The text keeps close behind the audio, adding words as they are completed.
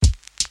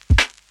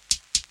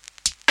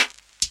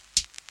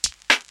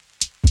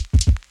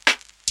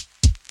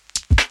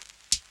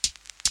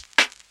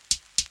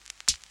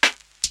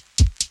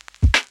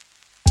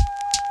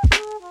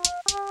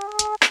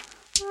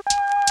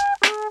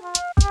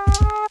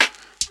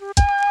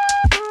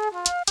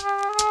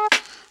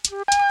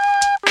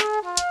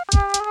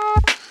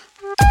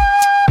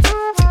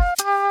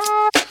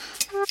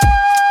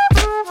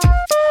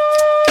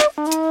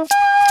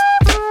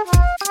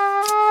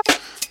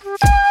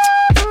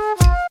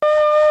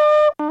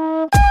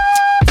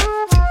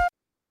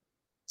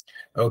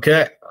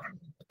Okay.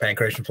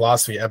 Pancreation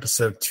Philosophy,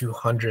 episode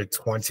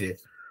 220.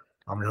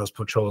 I'm your host,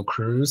 Pocholo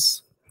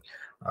Cruz.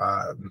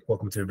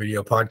 Welcome to the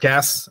video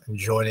podcast. And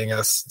joining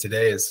us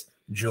today is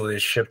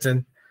Julius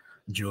Shipton.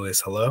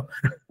 Julius, hello.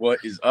 What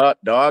is up,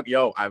 dog?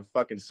 Yo, I'm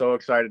fucking so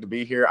excited to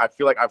be here. I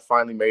feel like I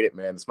finally made it,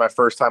 man. It's my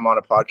first time on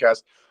a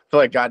podcast. I feel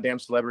like goddamn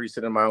celebrity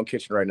sitting in my own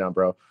kitchen right now,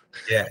 bro.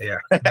 Yeah.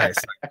 Nice.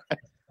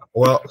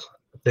 Well,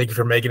 thank you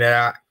for making it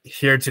out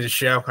here to the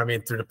show. I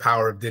mean, through the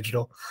power of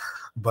digital.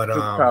 But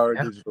Power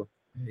of digital.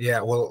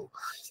 Yeah, well,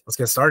 let's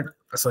get started.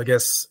 So I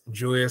guess,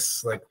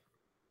 Julius, like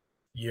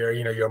you're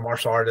a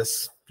martial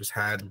artist, just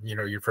had,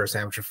 your first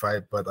amateur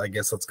fight, but I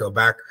guess let's go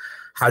back.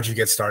 How'd you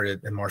get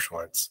started in martial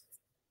arts?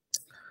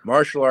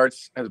 Martial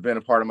arts has been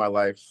a part of my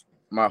life,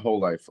 my whole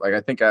life. Like,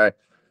 I think my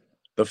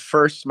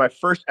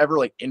first ever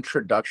like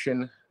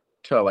introduction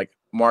to like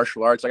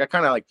martial arts, like I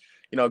kind of like,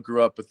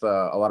 grew up with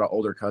a lot of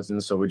older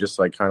cousins. So we just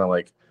like kind of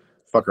like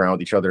fuck around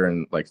with each other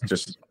and like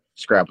just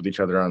scrap with each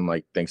other on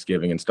like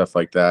Thanksgiving and stuff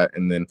like that.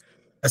 And then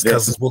as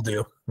cousins will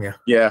do.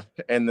 Yeah.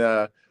 And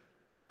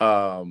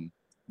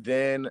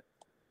then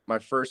my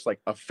first like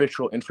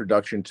official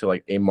introduction to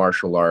like a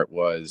martial art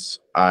was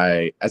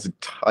as a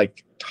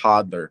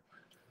toddler,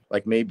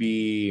 like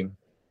maybe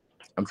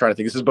I'm trying to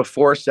think. This is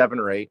before 7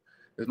 or 8.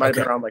 This might have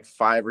been around like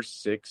 5 or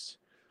 6.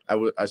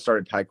 I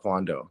started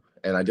Taekwondo,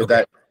 and I did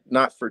that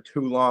not for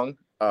too long.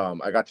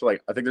 I got to I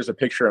think there's a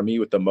picture of me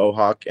with the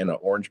mohawk and an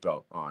orange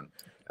belt on.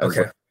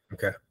 Okay.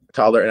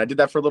 Toddler, and I did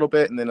that for a little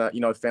bit, and then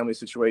family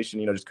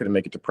situation, just couldn't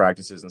make it to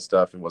practices and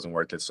stuff. It wasn't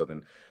worth it, so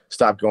then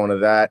stopped going to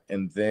that.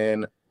 And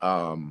then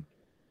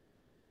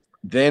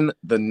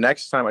the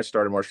next time I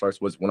started martial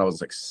arts was when I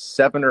was like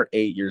 7 or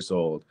 8 years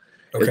old.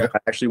 I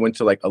actually went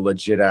to like a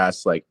legit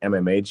ass like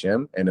MMA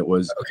gym, and it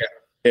was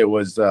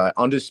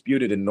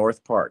Undisputed in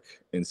North Park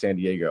in San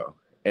Diego.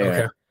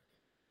 And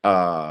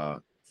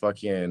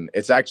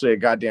it's actually a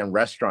goddamn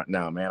restaurant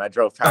now, man. I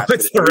drove past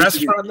it's the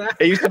restaurant now?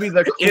 It used to be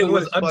the it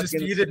was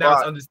Undisputed, now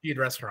it's Undisputed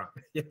Restaurant.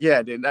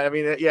 Yeah, dude. I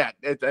mean,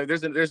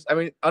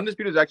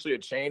 Undisputed is actually a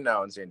chain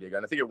now in San Diego,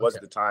 and I think it was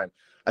at the time.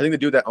 I think the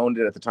dude that owned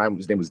it at the time,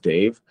 his name was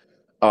Dave.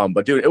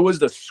 But dude, it was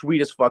the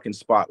sweetest fucking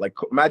spot. Like,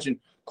 imagine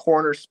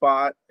corner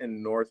spot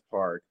in North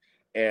Park,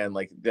 and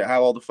like they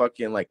have all the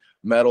fucking like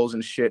metals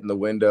and shit in the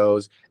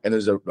windows, and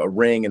there's a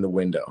ring in the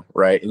window,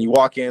 right? And you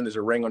walk in, there's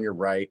a ring on your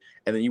right,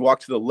 and then you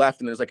walk to the left,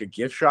 and there's like a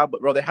gift shop.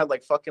 But bro, they had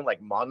like fucking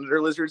like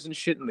monitor lizards and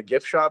shit in the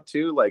gift shop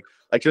too, like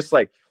just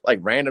like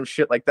random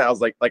shit like that. I was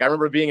like I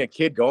remember being a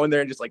kid going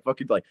there and just like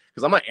fucking like,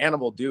 because I'm an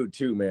animal dude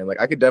too, man. Like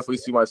I could definitely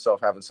see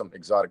myself having some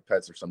exotic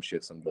pets or some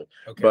shit someday.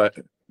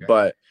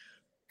 But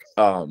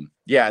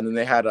yeah, and then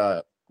they had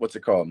what's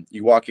it called?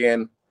 You walk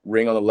in,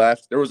 ring on the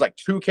left. There was like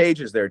 2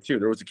 cages there too.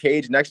 There was a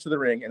cage next to the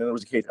ring, and then there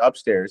was a cage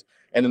upstairs,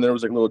 and then there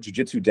was like a little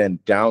jiu-jitsu den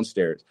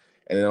downstairs.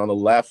 And then on the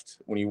left,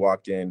 when you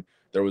walked in,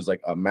 there was like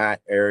a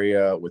mat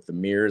area with the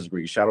mirrors where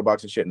you shadow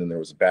box and shit, and then there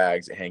was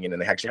bags hanging,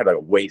 and they actually had like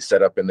a weight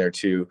set up in there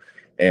too,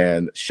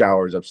 and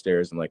showers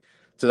upstairs. And like,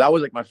 so that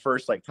was like my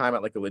first like time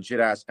at like a legit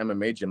ass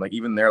MMA gym. Like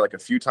even there, like a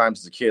few times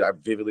as a kid, I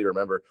vividly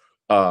remember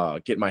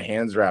getting my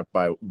hands wrapped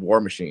by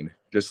War Machine.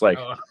 Just like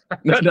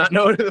not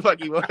knowing who the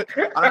fuck he was.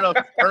 I don't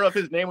know if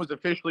his name was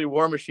officially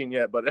War Machine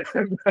yet, but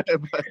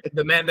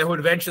the man that would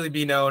eventually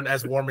be known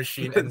as War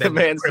Machine, and then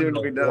the man soon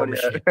to be known,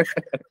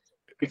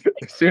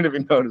 soon to be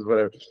known as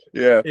whatever.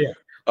 Yeah.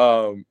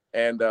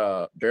 And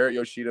Barrett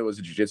Yoshida was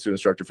a jiu-jitsu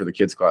instructor for the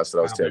kids class that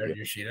I was taking. Barrett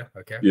Yoshida,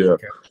 okay. Yeah.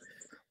 Okay.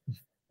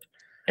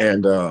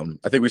 And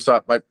I think we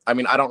saw. I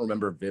mean, I don't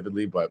remember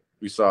vividly, but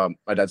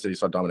my dad said he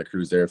saw Dominic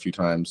Cruz there a few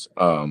times.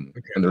 And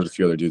there was a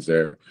few other dudes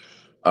there.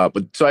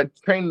 But so I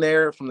trained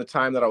there from the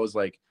time that I was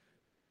like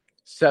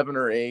 7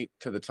 or 8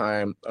 to the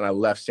time, and I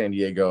left San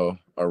Diego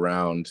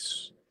around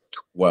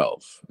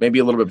 12, maybe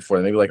a little bit before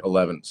that, maybe like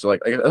 11. So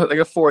like a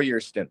 4-year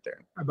stint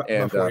there.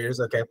 About 4 years,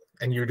 okay.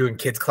 And you were doing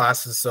kids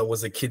classes. So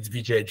was it kids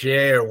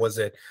BJJ, or was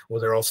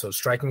there also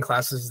striking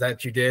classes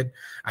that you did?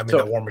 I mean,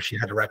 the War Machine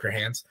had to wrap your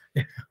hands.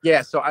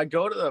 Yeah. So I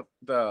go to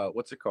the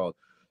what's it called?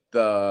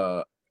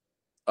 The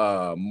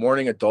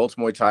morning adults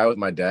Muay Thai with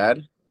my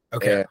dad.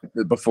 Okay.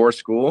 Before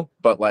school,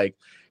 but like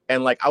I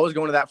was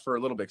going to that for a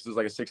little bit because it was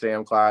like a 6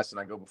 a.m. class,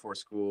 and I go before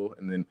school,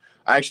 and then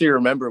I actually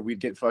remember we'd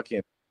get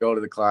fucking go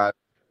to the class,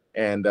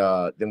 and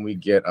then we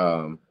get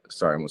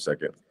sorry, 1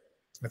 second.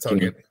 That's all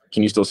good.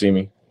 Can you still see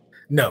me?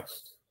 No.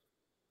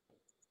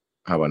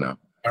 How about now?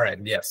 All right.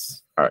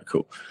 Yes. All right.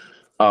 Cool.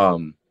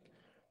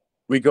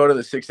 We go to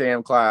the 6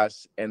 a.m.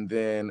 class, and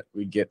then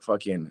we get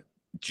fucking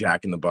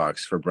Jack in the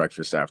Box for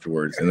breakfast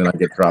afterwards, and then I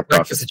get dropped off.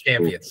 Breakfast of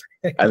champions.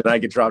 And then I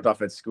get dropped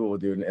off at school,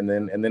 dude. And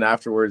then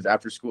afterwards,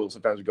 after school,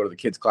 sometimes we go to the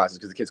kids' classes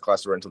because the kids'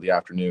 classes were until the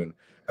afternoon.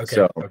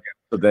 So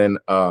then,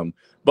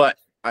 but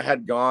I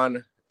had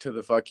gone to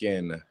the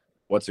fucking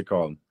what's it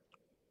called?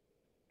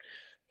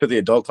 To the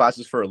adult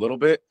classes for a little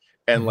bit,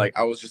 and like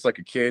I was just like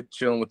a kid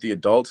chilling with the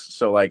adults,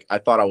 so like I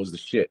thought I was the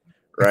shit,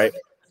 right?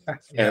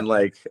 And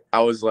like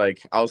I was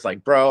like,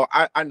 bro,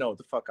 I know what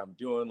the fuck I'm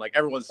doing. Like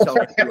everyone's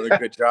telling me I'm doing a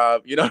good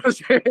job, you know what I'm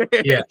saying?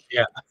 Yeah.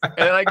 And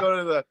then I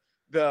go to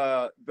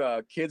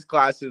the kids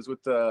classes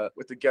with the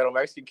ghetto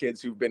Mexican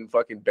kids who've been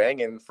fucking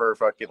banging for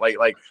fucking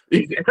like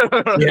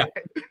Yeah.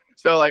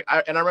 So like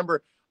I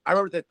remember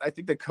that I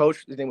think the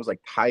coach, his name was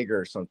like Tiger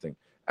or something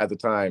at the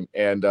time,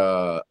 and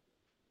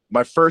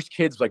my first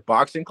kid's like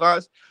boxing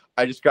class,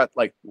 I just got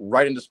like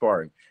right into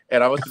sparring,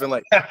 and I must have been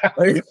like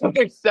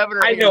 7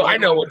 or 8. I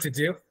know what to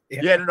do.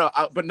 Yeah, no,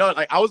 but no,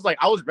 like I was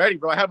ready,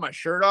 bro. I had my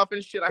shirt off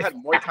and shit. I had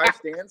Muay Thai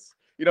stance.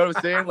 You know what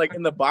I'm saying? Like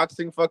in the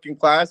boxing fucking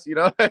class, you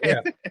know?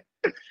 Yeah.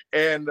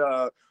 And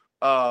I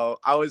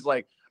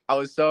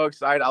was so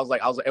excited. I was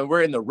like, and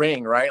we're in the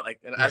ring, right? Like,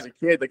 and as a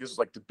kid, like this was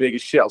like the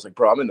biggest shit. I was like,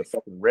 bro, I'm in the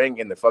fucking ring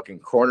in the fucking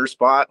corner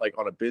spot, like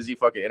on a busy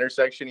fucking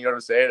intersection. You know what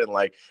I'm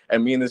saying?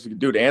 And me and this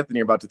dude Anthony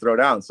are about to throw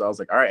down. So I was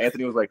like, all right.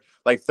 Anthony was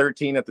like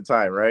 13 at the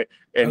time, right?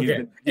 And he's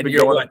been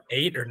you're going, what,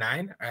 8 or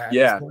 9?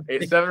 Yeah,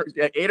 8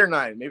 or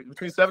 9, maybe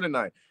between 7 and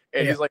 9.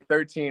 And he's like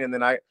 13, and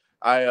then I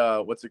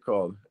what's it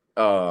called?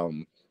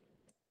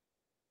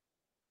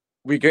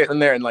 We get in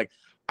there and like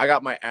I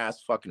got my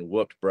ass fucking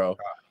whooped, bro.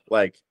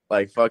 Like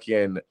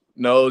fucking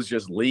nose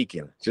just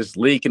leaking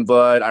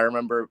blood. I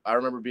remember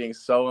being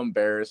so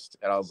embarrassed,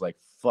 and I was like,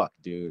 "Fuck,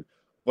 dude,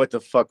 what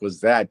the fuck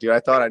was that, dude? I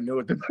thought I knew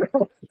what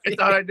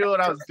I knew what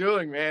I was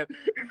doing, man.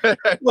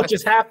 What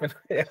just happened?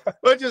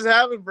 What just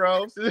happened,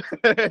 bro?"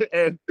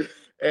 and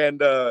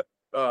it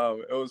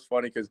was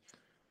funny because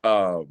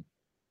so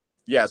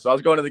I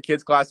was going to the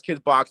kids class,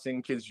 kids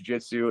boxing, kids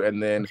jiu-jitsu,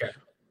 and then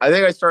I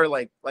think I started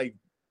like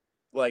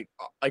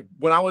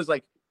when I was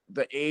like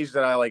the age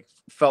that I like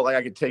felt like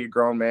I could take a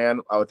grown man,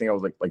 I would think I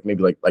was like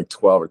maybe like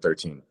 12 or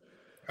 13.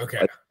 Okay.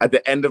 Like, at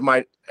the end of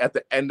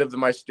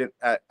my stint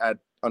at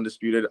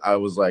Undisputed, I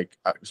was like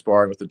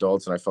sparring with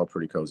adults, and I felt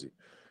pretty cozy.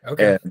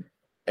 Okay.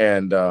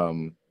 And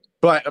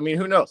but I mean,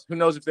 who knows? Who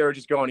knows if they were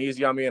just going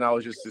easy on me, and I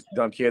was just this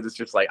dumb kid that's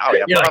just like, oh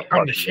yeah, you're like,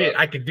 I'm the shit.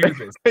 I can do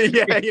this.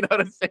 Yeah, you know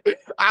what I'm saying?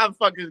 I'll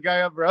fuck this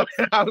guy up, bro.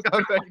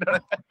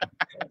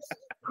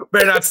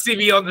 Better not see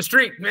me on the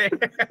street, man.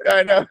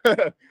 I know.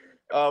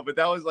 But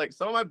that was like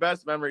some of my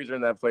best memories are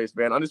in that place,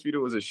 man. Undisputed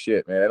was a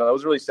shit, man. And I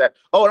was really sad.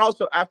 Oh, and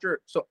also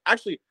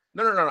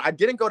no. I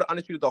didn't go to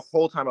Undisputed the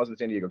whole time I was in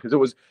San Diego because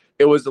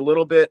it was a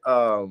little bit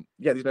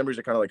these memories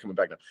are kind of like coming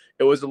back now.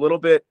 It was a little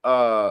bit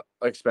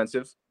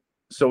expensive.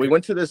 So we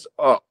went to this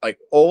like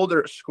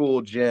older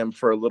school gym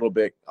for a little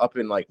bit up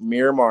in like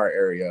Miramar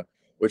area,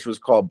 which was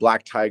called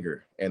Black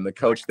Tiger. And the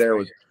coach there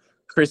was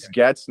Chris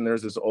Getz, and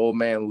there's this old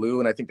man Lou,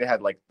 and I think they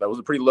had like that was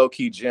a pretty low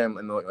key gym,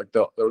 and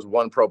there was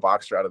one pro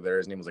boxer out of there.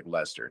 His name was like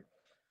Lester.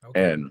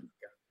 Okay. And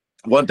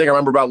one thing I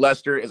remember about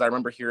Lester is I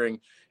remember hearing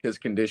his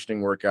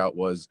conditioning workout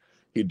was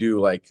he'd do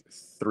like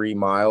 3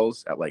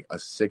 miles at like a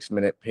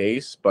 6-minute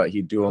pace, but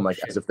he'd do them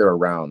as if they were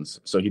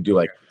rounds. So he'd do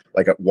like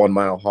a 1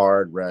 mile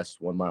hard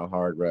rest, 1 mile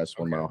hard rest,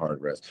 1 mile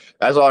hard rest.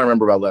 That's all I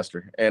remember about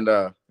Lester. And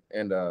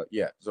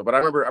yeah. So, but I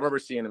remember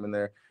seeing him in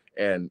there,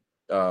 and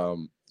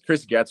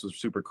Chris Getz was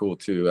super cool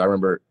too. I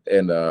remember,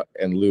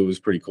 and Lou was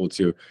pretty cool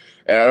too.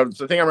 And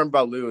the thing I remember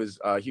about Lou is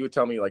he would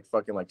tell me like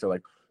fucking like to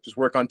like just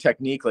work on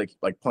technique,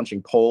 like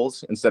punching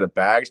poles instead of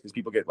bags, because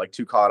people get like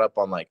too caught up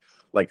on like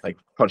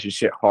punching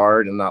shit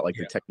hard and not like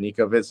the technique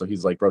of it. So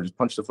he's like, bro, just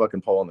punch the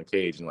fucking pole in the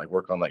cage and like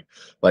work on like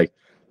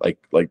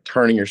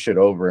turning your shit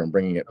over and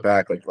bringing it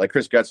back. Like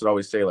Chris Getz would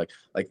always say like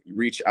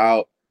reach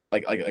out.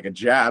 Like a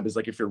jab is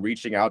like if you're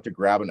reaching out to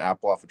grab an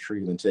apple off a tree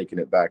and then taking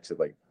it back to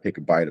like take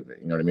a bite of it.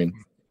 You know what I mean?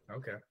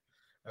 Okay.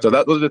 So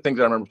those are the things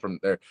that I remember from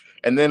there.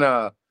 And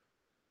then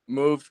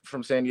moved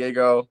from San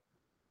Diego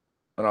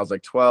when I was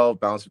like 12,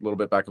 bounced a little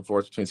bit back and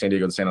forth between San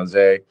Diego and San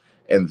Jose,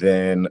 and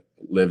then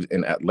lived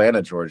in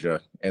Atlanta, Georgia.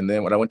 And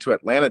then when I went to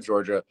Atlanta,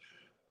 Georgia,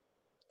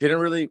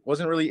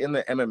 wasn't really in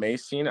the MMA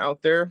scene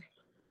out there.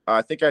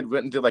 I think I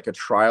went and did like a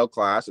trial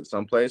class at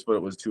some place, but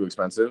it was too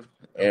expensive.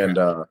 Okay. And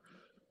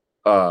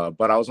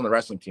but I was on the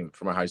wrestling team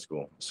for my high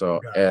school.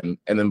 So and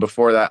then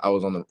before that, I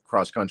was on the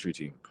cross country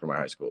team for my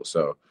high school.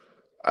 So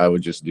I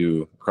would just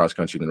do cross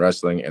country and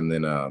wrestling, and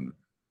then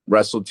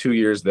wrestled 2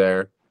 years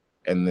there,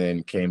 and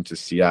then came to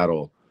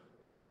Seattle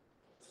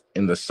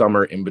in the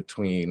summer in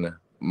between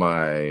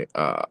my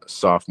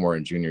sophomore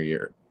and junior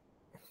year.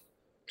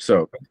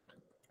 So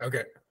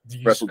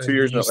wrestled 2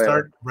 years. Did you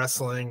start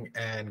wrestling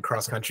and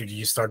cross country? Did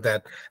you start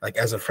that like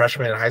as a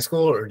freshman in high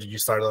school, or did you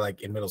start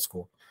like in middle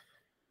school?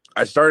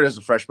 I started as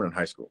a freshman in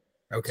high school.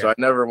 Okay. So I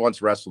never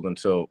once wrestled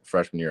until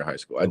freshman year of high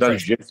school. I'd done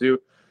jiu-jitsu,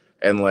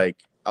 and like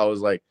I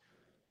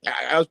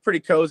was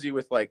pretty cozy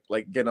with like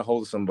getting a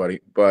hold of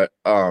somebody, but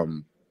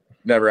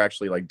never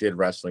actually like did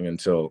wrestling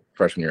until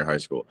freshman year of high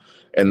school.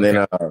 And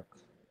then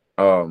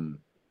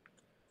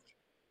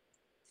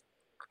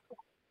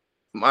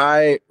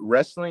my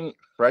wrestling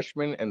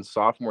freshman and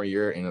sophomore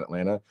year in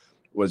Atlanta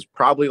was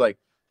probably like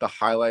the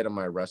highlight of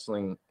my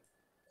wrestling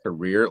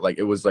career. Like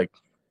it was like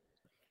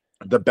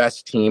the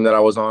best team that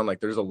I was on. Like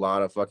there's a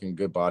lot of fucking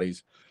good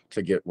bodies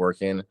to get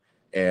work in.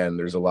 And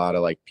there's a lot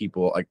of like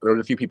people, like there were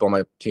a few people on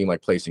my team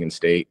like placing in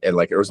state, and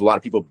like there was a lot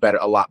of people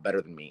a lot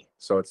better than me.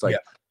 So it's like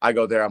I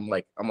go there, I'm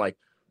like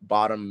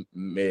bottom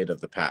mid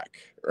of the pack,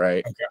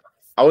 right? Okay.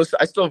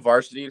 I still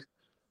varsityed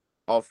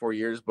all 4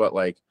 years, but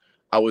like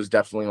I was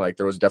definitely like,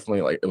 there was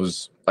definitely like, it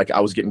was like I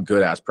was getting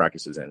good ass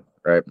practices in,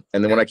 right?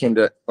 And then when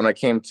I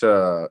came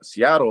to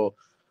Seattle,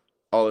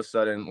 all of a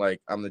sudden, like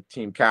I'm the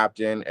team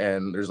captain,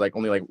 and there's like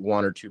only like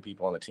one or two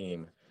people on the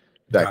team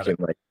that can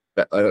like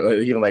that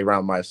even like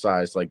around my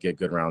size like get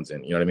good rounds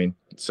in. You know what I mean?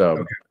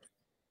 So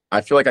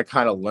I feel like I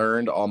kind of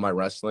learned all my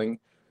wrestling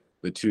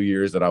the 2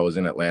 years that I was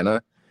in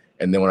Atlanta,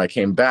 and then when I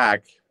came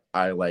back,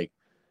 I like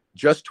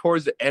just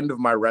towards the end of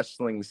my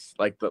wrestling,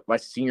 like my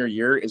senior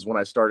year is when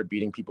I started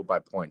beating people by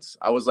points.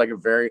 I was like a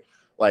very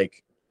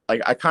like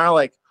I kind of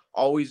like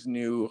always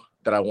knew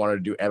that I wanted to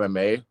do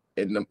MMA.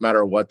 And no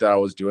matter what that I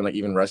was doing, like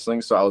even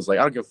wrestling. So I was like,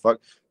 I don't give a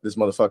fuck. This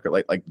motherfucker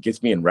like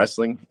gets me in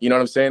wrestling. You know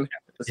what I'm saying?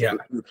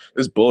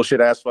 This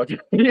bullshit ass fucking.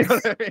 You know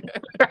what I mean?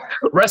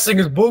 Wrestling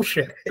is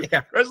bullshit.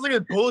 Yeah. Wrestling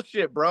is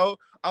bullshit, bro.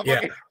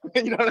 Fucking,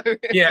 you know what I mean?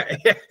 Yeah.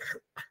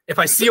 If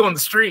I see you on the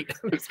street,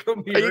 it's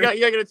gonna be you're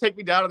gonna take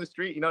me down on the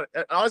street. You know,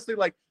 and honestly,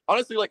 like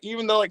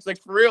even though like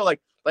for real,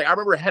 like I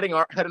remember head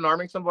and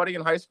arming somebody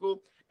in high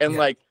school. And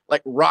like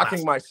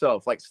rocking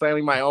myself, like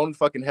slamming my own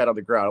fucking head on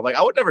the ground. Like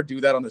I would never do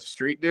that on the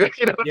street, dude.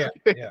 You know?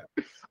 Yeah.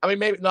 I mean,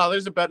 maybe no.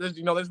 There's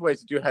ways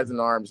to do heads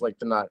and arms, like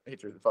to not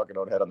hit your fucking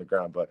own head on the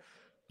ground. But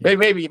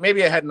maybe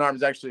a head and arm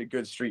is actually a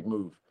good street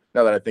move.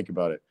 Now that I think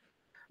about it,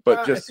 but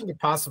I think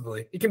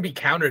it can be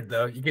countered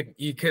though.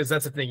 Because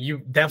that's the thing. You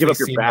definitely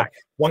give up your back.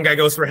 Like, one guy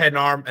goes for a head and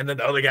arm, and then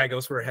the other guy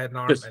goes for a head and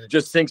arm.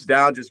 Just sinks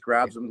down, just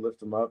grabs him,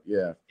 lifts him up.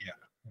 Yeah.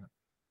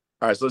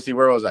 All right, so let's see,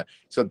 where was I?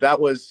 So that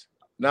was.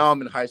 Now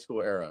I'm in high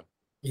school era.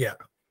 Yeah.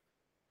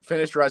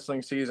 Finished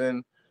wrestling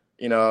season,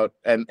 you know,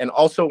 and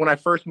also when I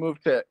first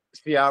moved to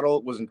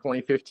Seattle was in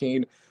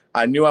 2015.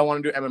 I knew I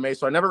wanted to do MMA,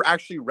 so I never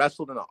actually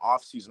wrestled in the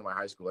off season of my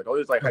high school. Like all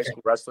these like high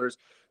school wrestlers,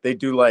 they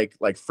do like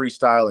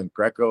freestyle and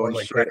Greco and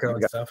like shit. Greco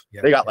and stuff.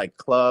 They got like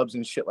clubs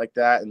and shit like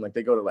that, and like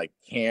they go to like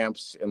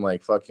camps and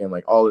like fucking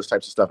like all this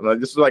types of stuff. And like,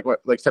 this is like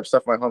what like type of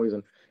stuff my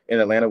homies in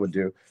Atlanta would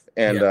do.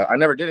 And I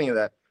never did any of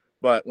that.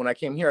 But when I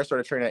came here, I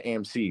started training at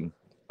AMC.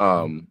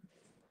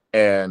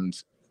 And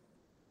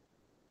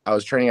I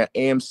was training at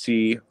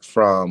AMC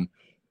from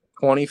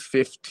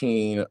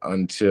 2015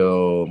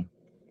 until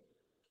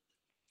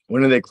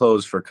when did they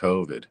close for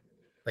COVID?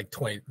 Like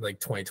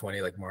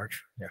 2020, like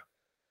March. Yeah.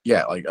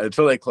 Yeah, like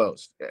until they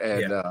closed.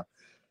 And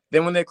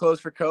then when they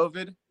closed for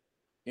COVID,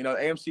 you know,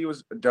 AMC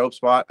was a dope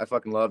spot. I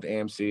fucking loved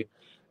AMC.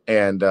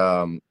 And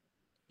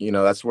you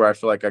know, that's where I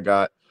feel like I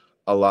got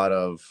a lot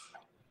of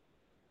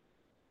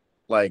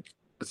like,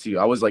 let's see,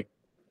 I was like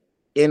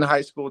in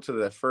high school to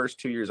the first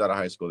 2 years out of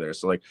high school there.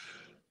 So like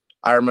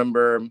I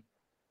remember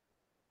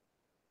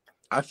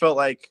I felt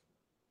like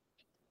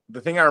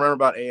the thing I remember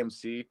about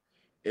AMC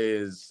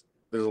is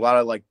there's a lot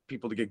of like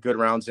people to get good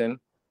rounds in,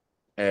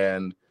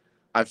 and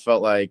I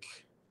felt like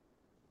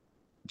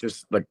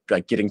just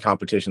like getting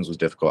competitions was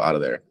difficult out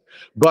of there.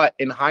 But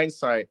in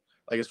hindsight,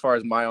 like as far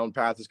as my own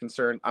path is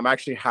concerned, I'm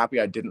actually happy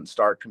I didn't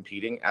start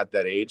competing at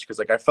that age because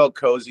like I felt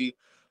cozy,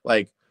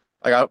 like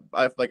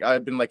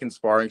I've been like in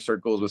sparring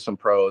circles with some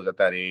pros at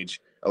that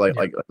age, like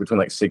between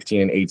like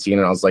 16 and 18,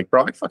 and I was like,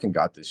 bro, I fucking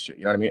got this shit,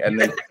 you know what I mean?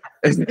 And then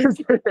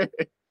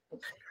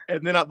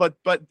and then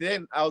but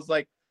then I was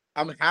like,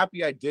 I'm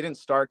happy I didn't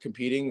start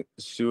competing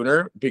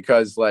sooner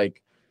because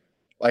like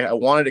I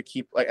wanted to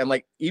keep like, and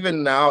like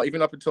even now,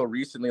 even up until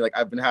recently, like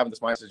I've been having this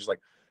mindset just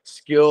like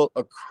skill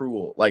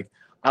accrual. Like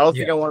I don't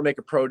think I want to make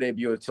a pro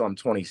debut until I'm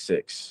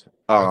 26.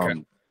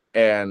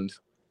 And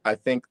I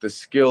think the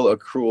skill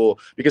accrual,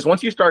 because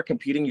once you start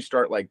competing, you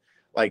start like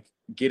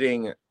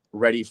getting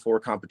ready for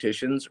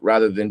competitions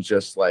rather than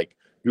just like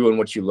doing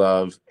what you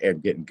love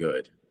and getting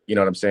good. You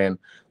know what I'm saying?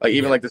 Like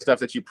even like the stuff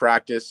that you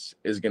practice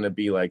is going to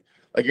be like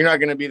you're not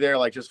going to be there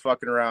like just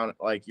fucking around.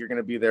 Like you're going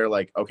to be there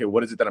like, okay,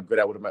 what is it that I'm good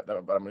at? What am I, that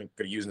I'm going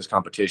to use in this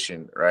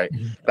competition, right?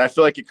 And I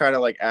feel like it kind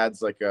of like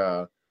adds like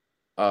a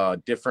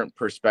different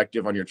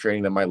perspective on your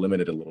training that might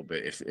limit it a little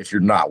bit if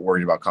you're not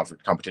worried about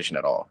competition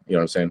at all. You know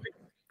what I'm saying?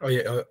 Oh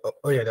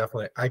yeah,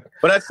 definitely.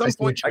 But at some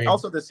point, like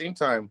also at the same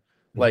time,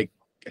 like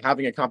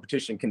having a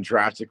competition can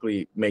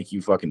drastically make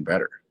you fucking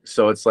better.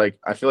 So it's like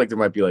I feel like there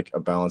might be like a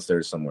balance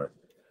there somewhere.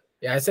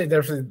 Yeah, I say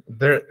definitely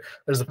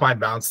there's a fine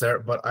balance there,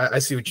 but I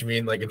see what you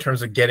mean. Like in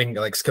terms of getting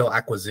like skill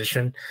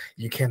acquisition,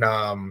 you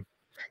can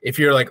if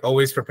you're like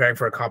always preparing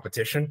for a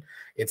competition,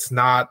 it's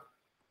not.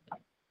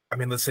 I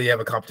mean, let's say you have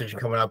a competition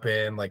coming up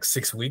in like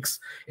 6 weeks.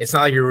 It's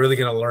not like you're really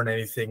going to learn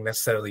anything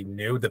necessarily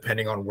new,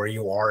 depending on where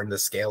you are in the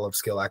scale of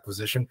skill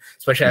acquisition.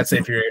 Especially, I'd say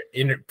if you're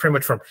pretty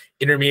much from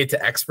intermediate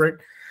to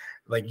expert,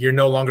 like you're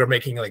no longer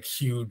making like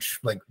huge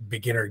like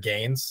beginner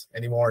gains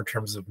anymore in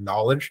terms of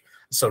knowledge.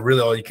 So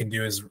really, all you can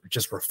do is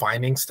just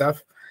refining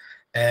stuff,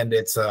 and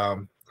it's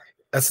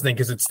that's the thing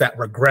because it's that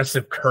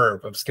regressive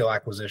curve of skill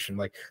acquisition.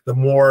 Like the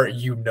more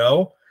you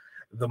know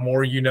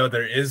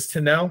there is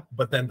to know,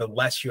 but then the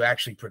less you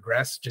actually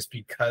progress just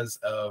because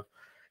of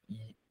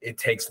it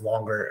takes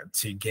longer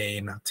to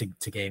gain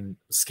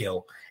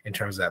skill in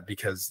terms of that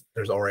because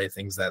there's already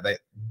things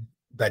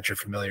that you're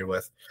familiar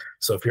with.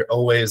 So if you're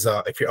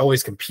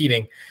always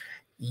competing,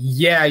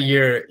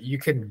 you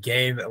can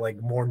gain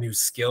like more new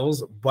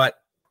skills,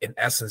 but in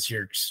essence,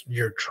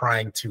 you're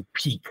trying to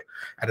peak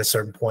at a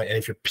certain point, and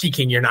if you're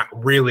peaking, you're not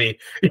really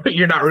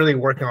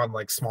working on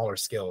like smaller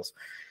skills.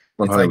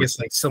 It's, I guess,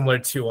 like similar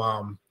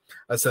to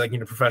let's say like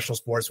professional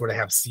sports where they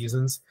have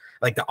seasons.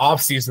 Like the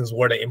off seasons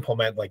where they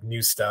implement like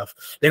new stuff.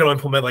 They don't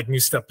implement like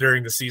new stuff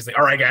during the season. Like,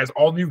 all right, guys,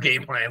 all new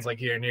game plans like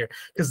here and here.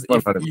 Because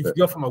if you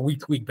go from a week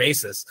to week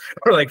basis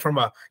or like from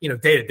a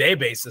day to day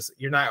basis,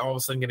 you're not all of a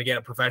sudden going to get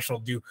a professional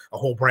do a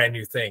whole brand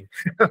new thing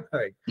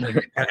like,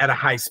 at a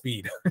high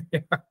speed.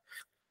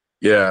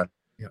 Yeah.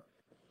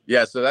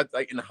 So that's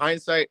like in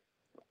hindsight,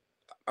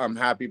 I'm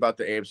happy about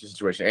the AMC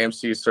situation.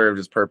 AMC served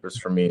its purpose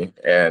for me,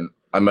 and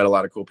I met a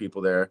lot of cool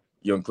people there,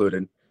 you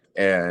included,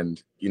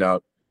 and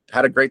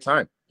had a great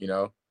time.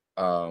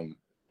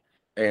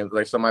 And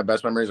like some of my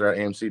best memories are at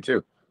AMC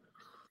too.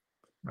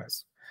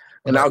 Nice.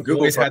 And now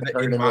Google always had that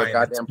in mind.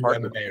 Goddamn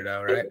partner,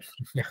 though, right?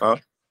 Huh?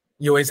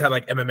 You always had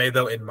like MMA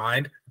though in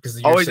mind because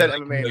you always had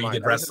MMA in mind.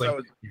 You did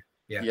wrestling.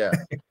 Yeah.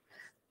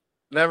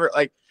 Never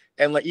like,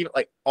 and like even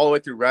like all the way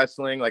through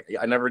wrestling. Like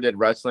I never did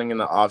wrestling in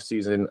the off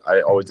season.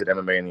 I always did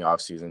MMA in the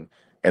off season.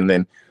 And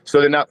then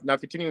now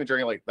continuing the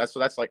journey, like that's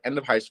like end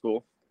of high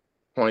school,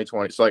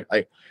 2020. So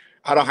like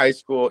out of high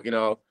school,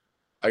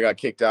 I got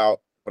kicked out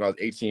when I was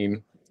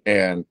 18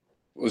 and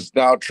was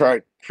now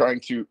trying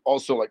to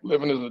also like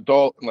living as an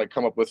adult and like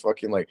come up with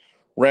fucking like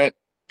rent,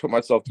 put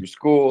myself through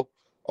school,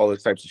 all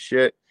those types of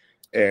shit.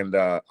 And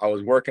I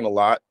was working a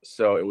lot,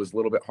 so it was a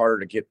little bit harder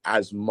to get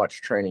as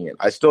much training in.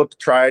 I still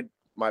tried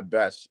my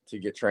best to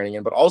get training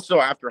in, but also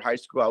after high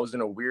school, I was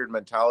in a weird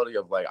mentality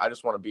of like, I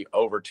just want to be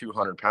over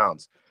 200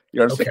 pounds.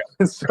 You know what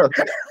I'm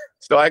saying?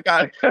 So I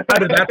got. How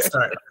did that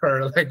start?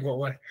 Or like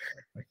what?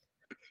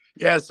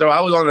 Yeah, so I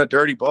was on a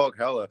dirty bulk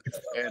hella,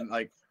 and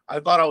like I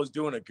thought I was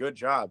doing a good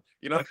job,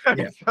 Yeah.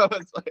 So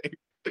it's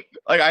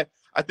like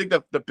I think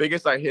the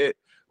biggest I hit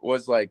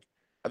was like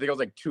I think I was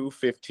like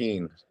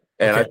 215,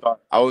 and I thought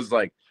I was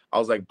like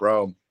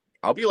bro,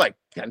 I'll be like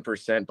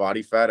 10%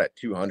 body fat at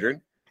 200,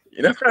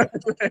 and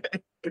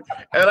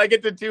I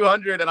get to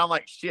 200 and I'm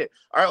like shit,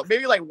 all right,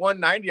 maybe like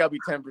 190 I'll be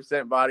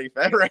 10% body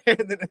fat, right?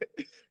 And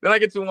then I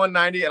get to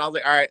 190 and I was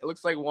like, all right, it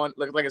looks like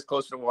it's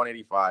closer to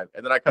 185,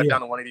 and then I cut down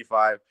to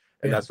 185.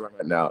 And that's where I'm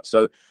at now.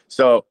 So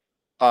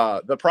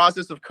the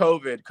process of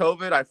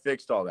COVID, I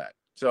fixed all that.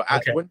 So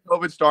when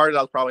COVID started,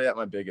 I was probably at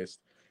my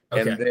biggest.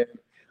 And then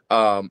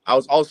I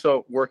was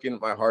also working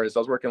my hardest.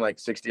 I was working like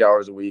 60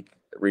 hours a week,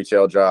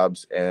 retail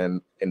jobs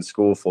and in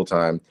school full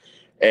time.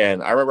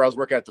 And I remember I was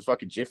working at the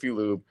fucking Jiffy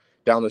Lube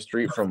down the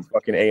street from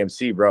fucking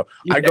AMC, bro.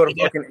 I go to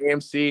fucking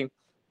AMC.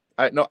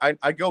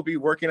 I go be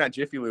working at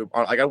Jiffy Lube.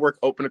 I got to work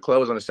open to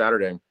close on a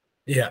Saturday.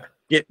 Yeah.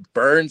 Get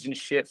burns and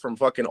shit from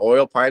fucking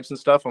oil pipes and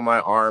stuff on my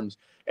arms,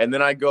 and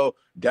then I go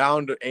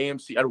down to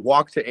AMC. I'd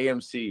walk to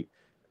AMC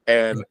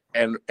and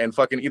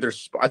fucking either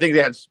I think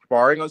they had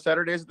sparring on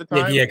Saturdays at the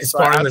time. Yeah, because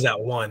sparring was at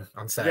 1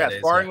 on Saturdays. Yeah,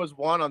 sparring was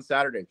 1 on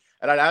Saturday,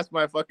 and I'd ask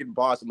my fucking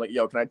boss, I'm like,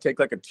 "Yo, can I take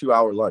like a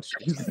 2-hour lunch?"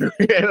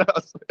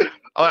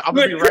 I'm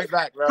gonna be right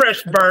back, bro.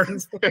 Fresh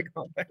burns.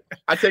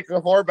 I take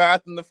a whore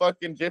bath in the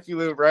fucking Jiffy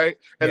Lube, right,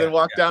 and then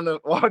walk down to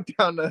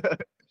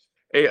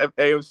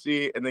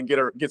AMC, and then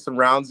get some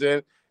rounds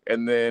in.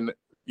 And then,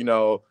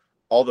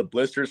 all the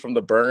blisters from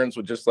the burns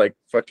would just like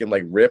fucking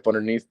like rip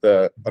underneath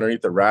the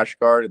rash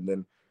guard. And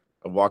then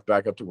I walk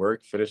back up to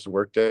work, finish the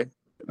work day.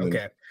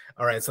 Okay.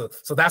 All right. So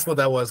that's what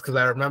that was. Cause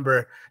I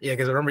remember,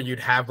 you'd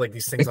have like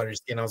these things on your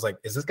skin. I was like,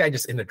 is this guy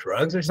just into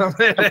drugs or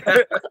something?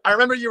 I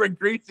remember you were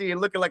greasy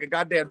and looking like a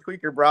goddamn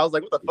tweaker, bro. I was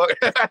like, what the fuck?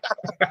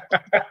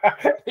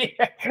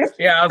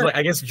 Yeah. I was like,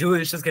 I guess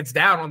Julius just gets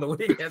down on the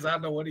weekends. I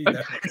don't know what he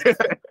does.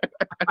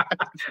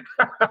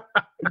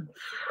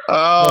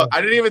 I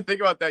didn't even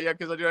think about that yet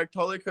because I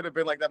totally could have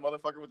been like that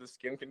motherfucker with a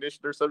skin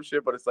condition or some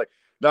shit, but it's like,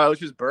 no, it was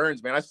just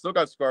burns, man. I still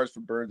got scars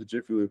from burns at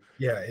Jiffy Lube.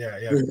 Yeah.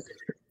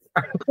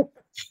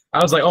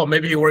 I was like, oh,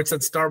 maybe he works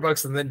at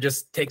Starbucks and then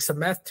just takes some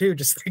meth too.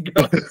 Just think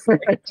about it.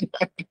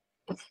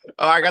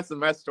 Oh, I got some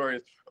meth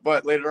stories,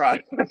 but later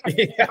on.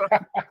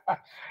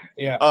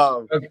 Yeah.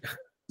 Okay.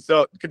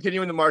 So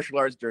continuing the martial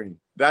arts journey,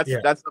 that's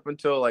up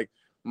until like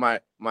my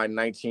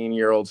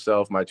 19-year-old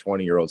self, my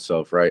 20-year-old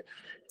self, right?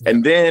 Yeah.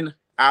 And then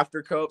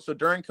after COVID, so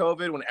during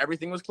COVID, when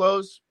everything was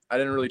closed, I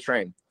didn't really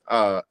train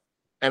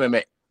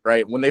MMA,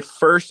 right? When they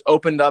first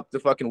opened up the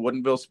fucking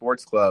Woodinville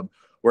Sports Club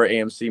where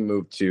AMC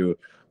moved to,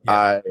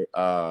 I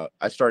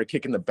started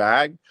kicking the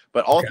bag.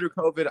 But all through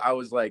COVID, I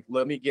was like,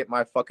 let me get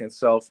my fucking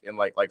self in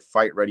like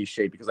fight ready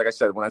shape. Because like I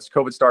said, when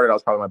COVID started, I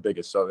was probably my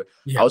biggest. So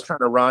I was trying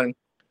to run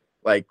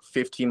like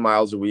 15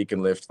 miles a week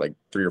and lift like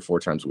 3 or 4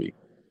 times a week.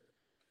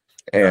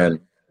 And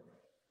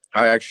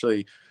I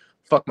actually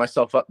fucked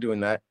myself up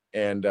doing that.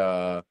 And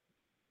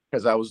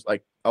because I was a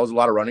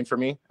lot of running for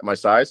me at my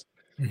size.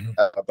 Mm-hmm.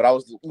 But I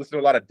was listening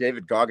to a lot of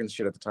David Goggins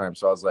shit at the time.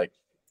 So I was like,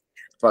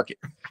 fuck it.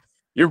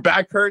 Your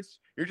back hurts.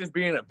 You're just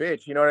being a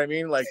bitch. You know what I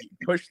mean? Like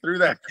push through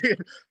that. There's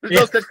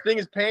no such thing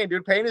as pain,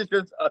 dude. Pain is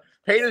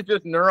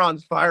just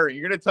neurons firing.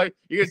 You're gonna let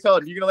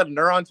a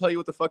neuron tell you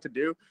what the fuck to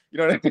do. You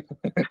know what I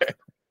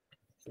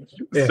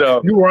mean?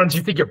 So neurons,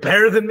 you think you're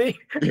better than me?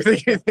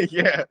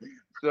 Yeah.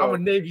 I'm a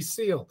Navy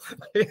SEAL.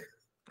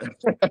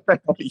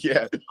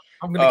 Yeah.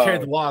 I'm gonna carry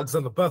the logs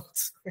on the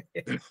boats.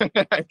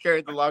 I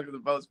carried the logs on the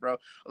boats, bro. I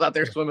was out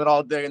there swimming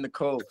all day in the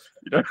cold.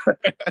 You know,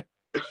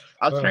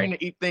 I was trying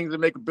to eat things and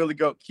make a billy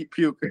goat keep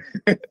puke.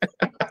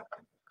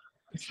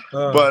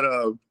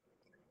 But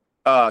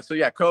so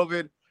yeah,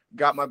 COVID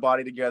got my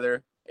body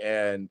together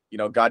and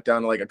got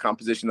down to like a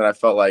composition that I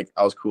felt like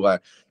I was cool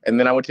at. And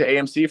then I went to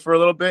AMC for a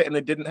little bit and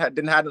it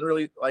hadn't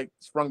really like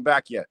sprung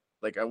back yet.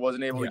 Like I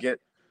wasn't able to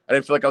get, I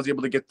didn't feel like I was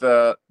able to get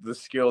the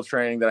skill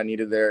training that I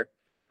needed there.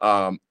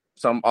 A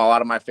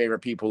lot of my favorite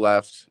people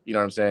left, you know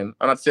what I'm saying?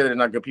 I'm not saying they're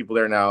not good people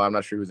there now. I'm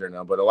not sure who's there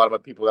now, but a lot of my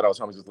people that I was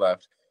homies with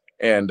left.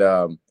 And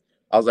I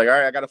was like, all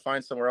right, I got to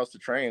find somewhere else to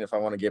train if I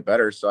want to get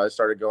better. So I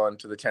started going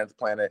to the 10th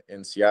Planet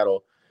in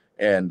Seattle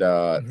and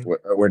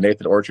where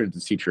Nathan Orchard is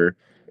the teacher.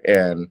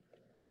 And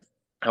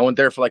I went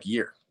there for like a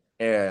year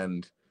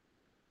and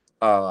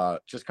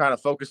just kind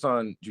of focused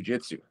on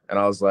jiu-jitsu. And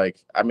I was like,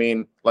 I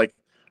mean, like,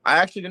 I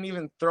actually didn't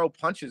even throw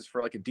punches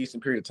for like a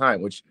decent period of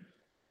time, which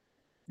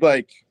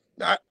like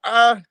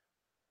I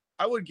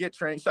would get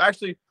trained. So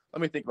actually,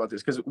 let me think about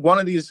this because one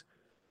of these,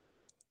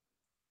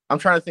 I'm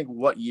trying to think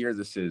what year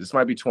this is. This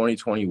might be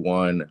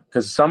 2021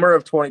 because summer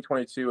of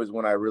 2022 is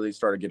when I really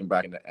started getting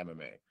back into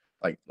MMA,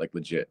 like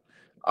legit.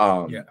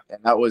 And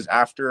that was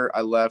after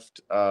I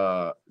left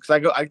because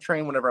I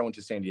train whenever I went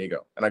to San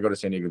Diego, and I go to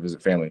San Diego to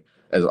visit family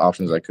as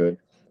often as I could.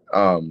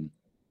 So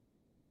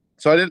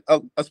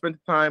I spent the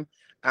time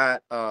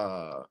at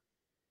 10th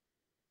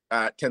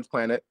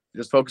Planet,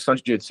 just focused on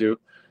jiu-jitsu,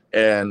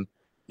 and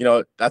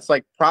that's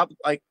like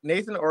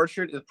Nathan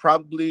Orchard is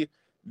probably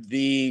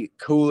the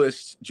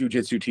coolest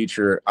jiu-jitsu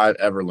teacher I've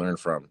ever learned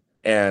from.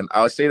 And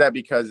I would say that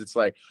because it's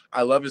like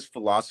I love his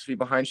philosophy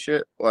behind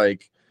shit.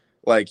 Like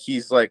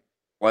he's like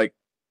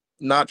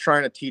not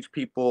trying to teach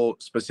people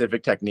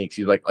specific techniques.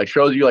 He's like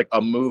shows you like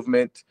a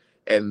movement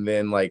and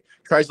then like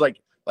tries to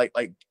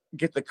like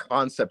get the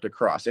concept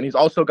across. And he's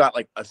also got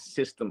like a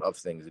system of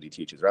things that he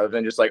teaches rather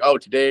than just like, oh,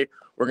 today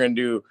we're going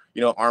to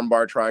do,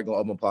 armbar, triangle,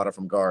 omoplata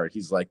from guard.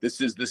 He's like,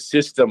 this is the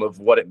system of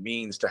what it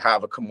means to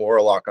have a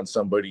Kimura lock on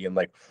somebody and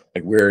like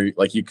where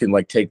like you can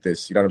like take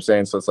this, you know what I'm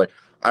saying? So it's like,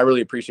 I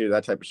really appreciated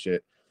that type of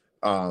shit.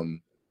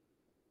 And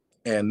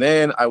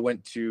then I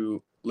went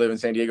to live in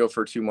San Diego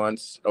for 2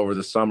 months over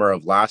the summer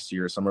of last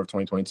year, summer of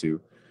 2022.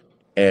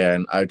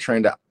 And I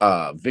trained at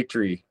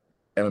Victory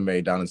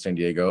MMA down in San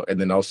Diego. And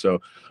then also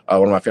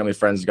one of my family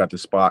friends got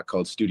this spot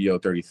called Studio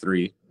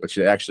 33, which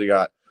they actually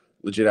got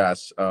legit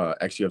ass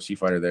ex-UFC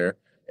fighter there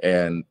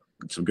and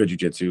some good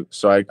jiu-jitsu.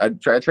 So I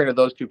trained at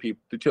those two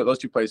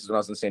places when I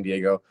was in San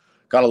Diego.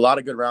 Got a lot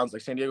of good rounds.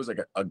 Like San Diego is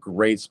like a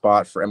great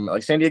spot for MMA.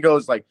 Like San Diego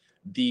is like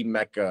the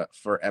mecca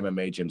for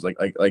MMA gyms.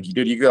 Like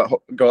dude, you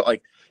go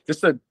like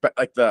just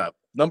the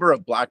number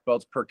of black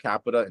belts per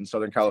capita in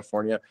Southern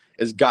California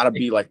has got to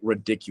be like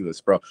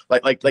ridiculous, bro.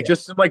 Like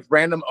just some like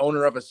random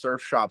owner of a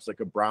surf shop's like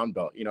a brown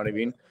belt. You know what I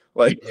mean?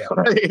 Like,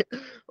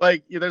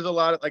 there's a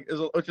lot of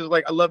which is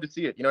like I love to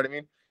see it. You know what I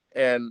mean?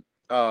 And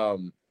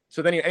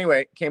so then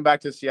anyway, came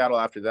back to Seattle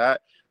after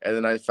that, and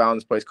then I found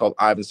this place called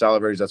Ivan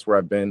Salaverry's. That's where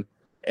I've been,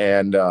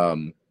 and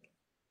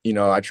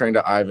I trained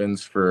at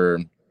Ivan's for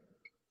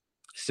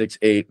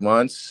 6-8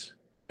 months.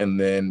 And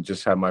then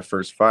just had my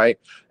first fight.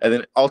 And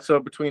then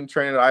also between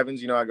training at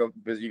Ivan's, I go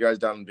visit you guys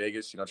down in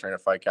Vegas, train at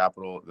Fight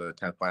Capital, the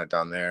 10th Planet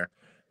down there.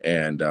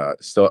 And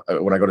still,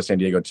 when I go to San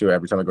Diego too,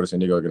 every time I go to San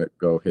Diego, I'm going to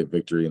go hit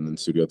Victory and then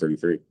Studio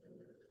 33.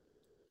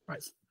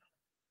 Nice.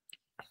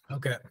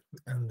 Okay.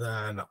 And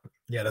then,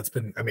 that's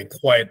been,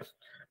 quite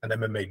an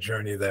MMA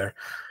journey there.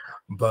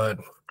 But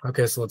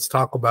okay, so let's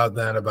talk about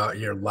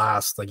your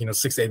last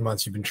 6 to 8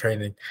 months you've been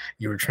training.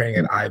 You were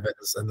training at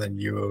Ivan's, and then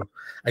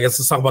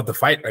let's talk about the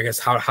fight. I guess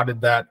how did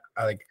that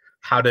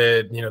how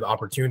did the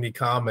opportunity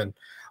come, and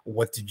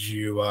what did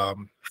you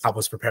how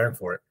was preparing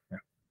for it? Yeah.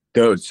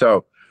 Dude,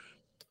 so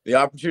the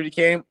opportunity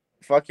came.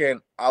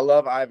 I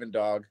love Ivan,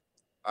 dog.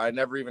 I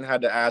never even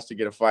had to ask to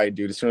get a fight,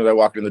 dude. As soon as I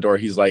walked in the door,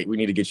 he's like, "We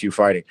need to get you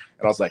fighting,"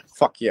 and I was like,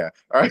 "Fuck yeah!"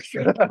 All right.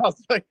 I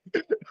was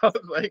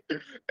like,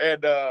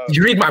 and did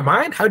you read my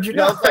mind? How'd you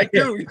know? I was like,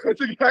 dude,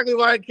 that's exactly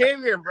why I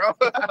came here, bro.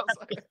 I was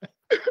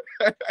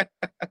like,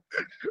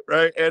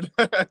 right, and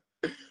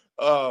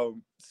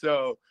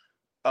so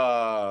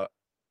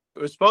it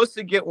was supposed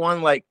to get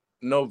one like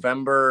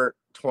November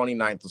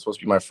 29th was supposed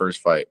to be my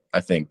first fight.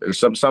 I think there's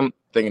something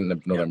in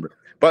November.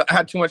 But I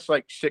had too much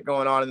shit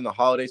going on, and then the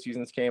holiday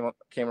seasons came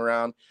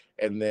around,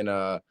 and then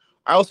I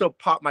also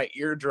popped my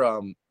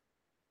eardrum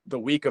the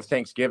week of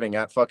Thanksgiving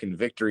at fucking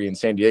Victory in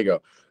San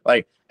Diego.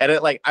 And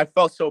it I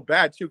felt so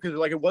bad too because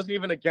it wasn't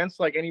even against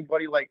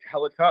anybody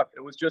hella tough. It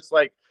was just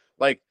like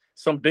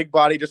some big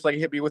body just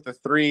hit me with a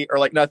 3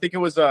 or no, I think it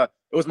was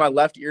my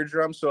left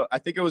eardrum, so I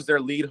think it was their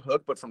lead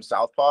hook, but from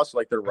southpaw,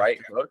 so their right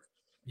hook,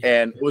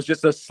 and it was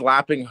just a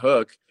slapping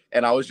hook,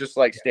 and I was just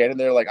standing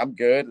there I'm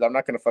good. I'm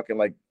not gonna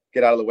fucking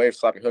get out of the way if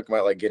slapping hook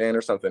might get in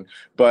or something.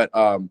 But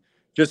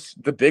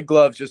just the big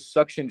glove, just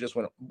suction just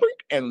went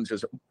and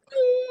just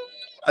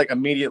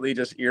immediately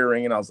just ear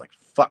ringing. I was like,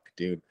 fuck,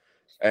 dude.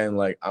 And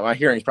my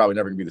hearing's probably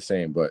never gonna be the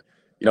same. But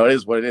you know, it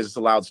is what it is. It's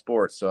a loud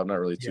sport, so I'm not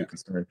really too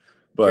concerned.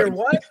 But you're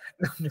what?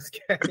 No, I'm just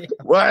kidding.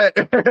 What?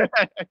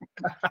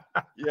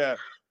 Yeah.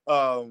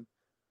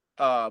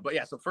 But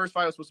yeah, so first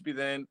fight was supposed to be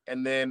then,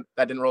 and then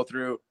that didn't roll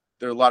through.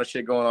 There was a lot of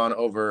shit going on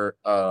over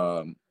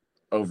the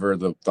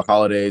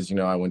holidays. You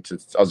know, I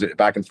was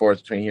back and forth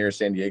between here,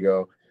 San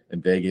Diego,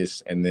 and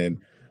Vegas, and then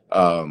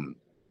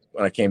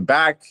when I came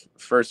back,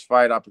 first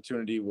fight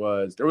opportunity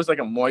there was like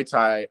a Muay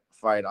Thai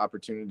fight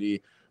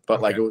opportunity,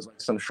 but like it was like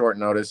some short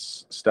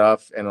notice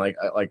stuff, and like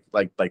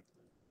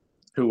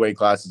 2 weight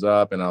classes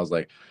up, and I was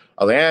like,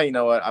 yeah, you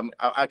know what,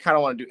 I kind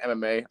of want to do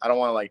MMA. I don't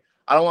want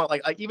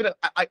even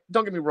I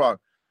don't get me wrong,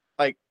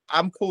 like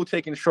I'm cool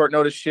taking short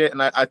notice shit,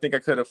 and I think I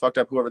could have fucked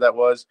up whoever that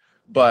was,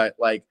 but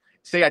like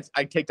say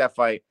I take that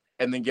fight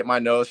and then get my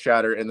nose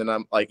shattered, and then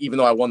I'm like, even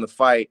though I won the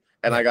fight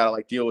and I gotta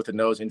like deal with the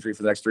nose injury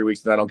for the next 3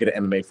 weeks, then I don't get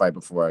an MMA fight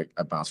before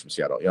I bounce from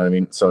Seattle. You know what I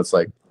mean? So it's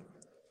like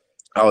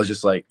I was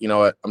just like, you know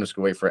what, I'm just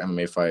gonna wait for an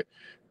MMA fight.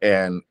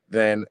 And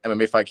then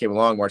MMA fight came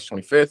along March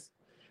 25th,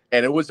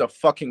 and it was a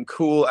fucking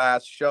cool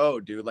ass show,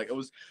 dude. Like it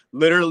was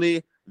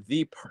literally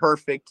the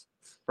perfect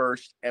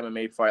first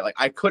MMA fight. Like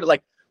I could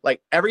like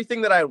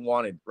everything that I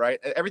wanted, right?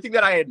 Everything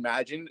that I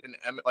imagined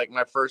and like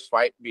my first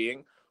fight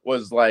being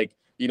was like,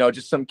 you know,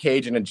 just some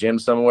cage in a gym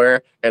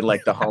somewhere and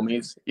like the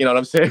homies, you know what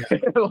I'm saying?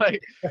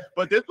 Like,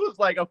 but this was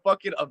like a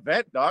fucking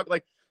event, dog.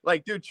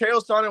 Like, dude,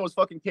 Chael Sonnen was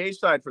fucking cage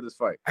side for this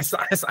fight. I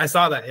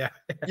saw that, yeah.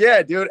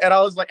 Yeah, dude. And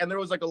I was like, and there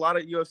was like a lot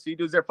of UFC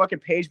dudes there. Fucking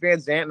Paige Van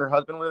Zandt and her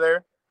husband were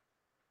there.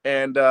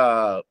 And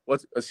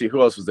let's see,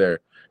 who else was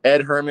there?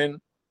 Ed Herman,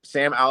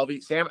 Sam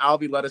Alvey. Sam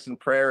Alvey led us in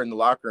prayer in the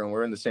locker room.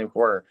 We're in the same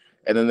corner.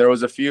 And then there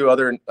was a few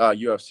other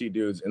UFC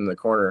dudes in the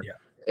corner. Yeah.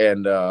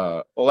 And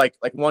like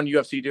one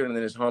UFC dude and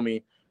then his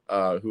homie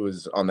who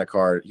was on that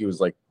card. He was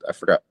like, I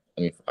forgot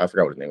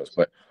what his name was,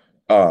 but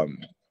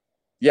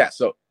yeah,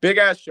 so big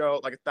ass show,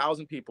 like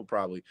 1,000 people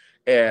probably.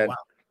 And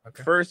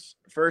first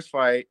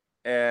fight,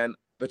 and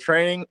the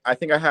training, I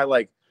think I had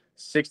like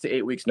 6 to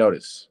 8 weeks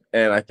notice.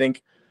 And I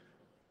think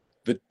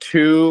the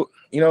two,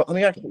 you know, let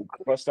me actually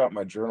bust out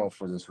my journal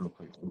for this real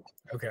quick.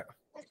 Okay.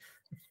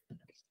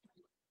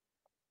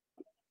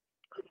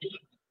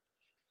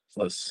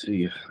 Let's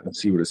see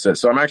what it says.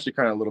 So I'm actually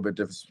kind of a little bit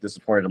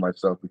disappointed in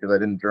myself because I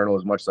didn't journal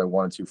as much as I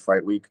wanted to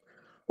fight week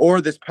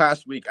or this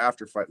past week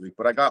after fight week,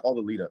 but I got all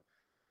the lead up.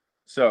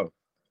 So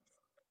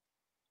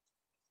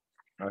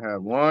I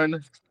have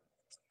 1,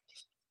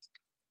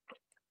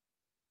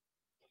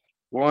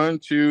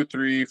 2,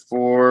 3,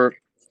 4,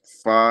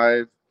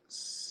 5,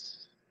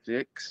 6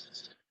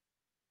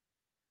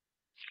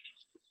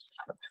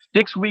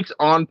 weeks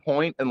on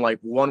point and like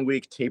 1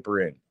 week taper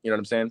in. You know what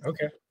I'm saying?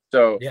 Okay.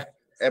 So yeah,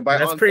 and by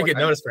that's pretty good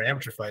notice for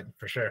amateur fight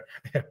for sure.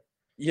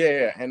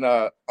 Yeah, and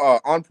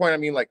on point, I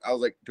mean, like I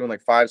was like doing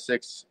like 5,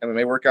 6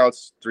 MMA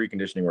workouts, 3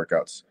 conditioning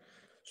workouts,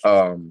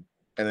 and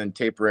then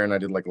taper in. I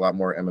did like a lot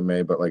more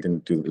MMA, but like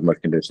didn't do as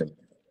much conditioning.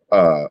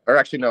 Or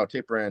actually, no,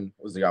 taper in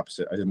was the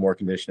opposite. I did more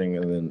conditioning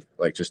and then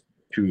like just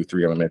 2,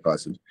 3 MMA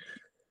classes.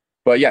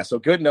 But yeah, so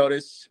good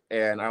notice,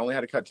 and I only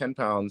had to cut 10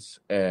 pounds,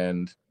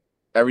 and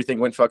everything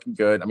went fucking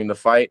good. I mean, the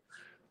fight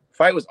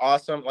was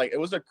awesome. Like it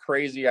was a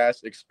crazy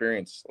ass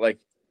experience. Like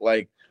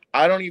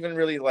I don't even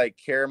really like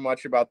care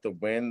much about the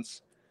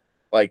wins.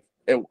 Like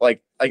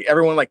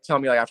everyone like tell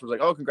me like afterwards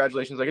like, oh,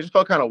 congratulations. Like it just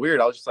felt kind of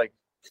weird. I was just like,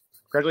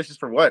 congratulations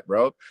for what,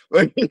 bro?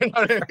 Like, you know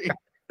what I mean?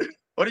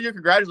 What are you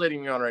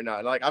congratulating me on right now?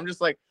 And like I'm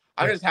just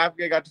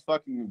happy I got to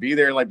fucking be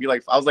there and like be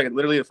like, I was like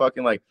literally a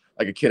fucking like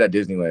a kid at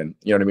Disneyland.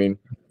 You know what I mean?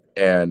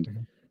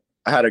 And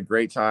I had a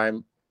great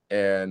time,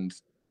 and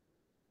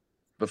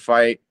the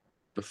fight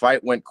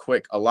went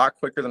quick, a lot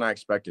quicker than I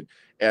expected.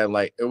 And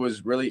like it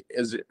was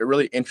a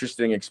really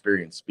interesting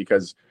experience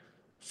because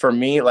for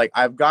me, like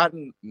I've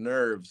gotten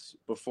nerves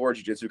before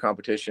jiu-jitsu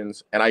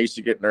competitions, and I used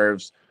to get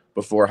nerves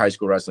before high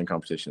school wrestling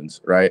competitions,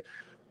 right?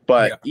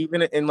 But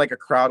even in like a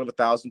crowd of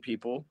 1,000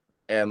 people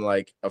and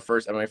like a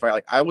first MMA fight,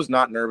 like I was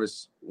not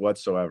nervous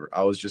whatsoever.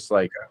 I was just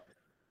like,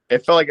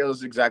 it felt like it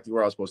was exactly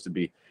where I was supposed to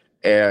be.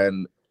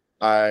 And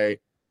I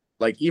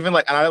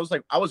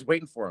was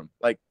waiting for him.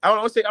 Like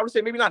I would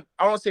say maybe not.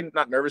 I don't want to say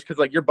not nervous because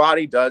like your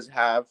body does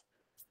have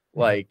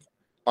like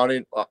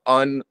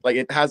like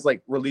it has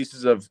like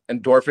releases of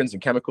endorphins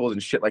and chemicals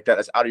and shit like that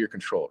that's out of your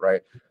control,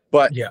 right?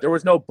 But there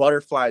was no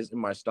butterflies in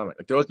my stomach.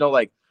 Like there was no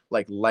like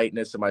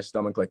lightness in my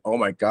stomach. Like, oh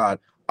my god,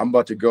 I'm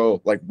about to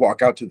go like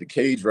walk out to the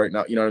cage right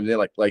now. You know what I mean?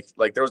 Like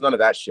there was none of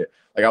that shit.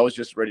 Like I was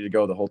just ready to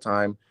go the whole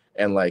time.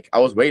 And like I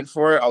was waiting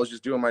for it. I was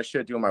just doing my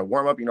shit, doing my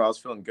warm up. You know, I was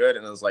feeling good,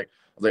 and I was like,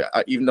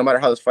 even no matter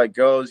how this fight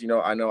goes, you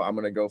know, I know I'm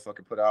gonna go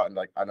fucking put out, and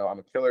like I know I'm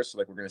a killer, so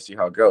like we're gonna see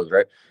how it goes,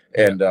 right?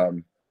 And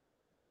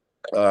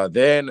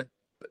then,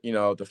 you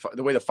know,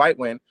 the way the fight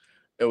went,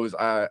 it was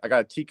I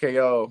got a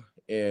TKO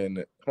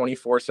in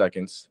 24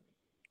 seconds,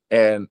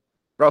 and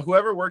bro,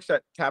 whoever works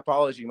at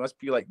Tapology must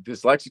be like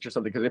dyslexic or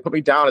something because they put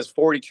me down as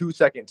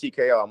 42-second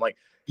TKO. I'm like,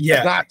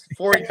 it's not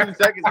 42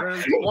 seconds, bro.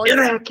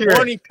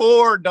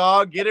 24,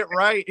 dog. Get it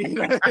right.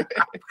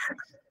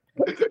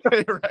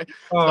 Right. Oh,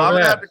 so I'm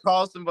man. gonna have to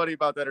call somebody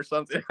about that or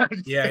something.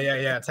 Yeah.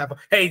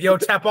 Hey, yo,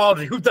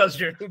 Tapology, who does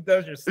your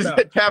stuff?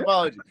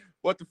 Tapology.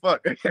 What the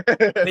fuck?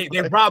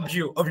 They robbed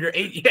you of your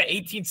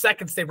 18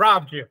 seconds. They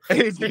robbed you.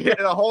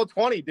 A whole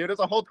 20, dude. It's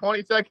a whole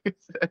 20 seconds.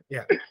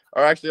 Yeah.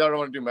 Or actually, I don't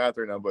want to do math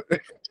right now, but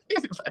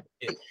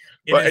It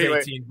but is anyway,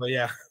 18, but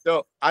yeah.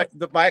 So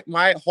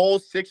my whole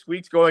 6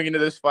 weeks going into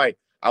this fight,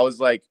 I was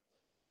like,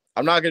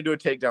 I'm not gonna do a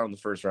takedown in the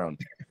first round.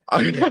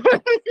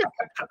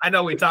 I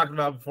know we talked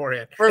about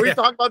beforehand. We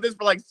talked about this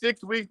for like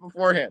 6 weeks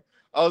beforehand.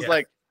 I was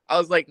like,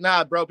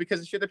 nah, bro, because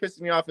the shit that pisses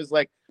me off is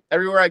like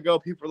everywhere I go,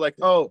 people are like,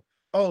 oh,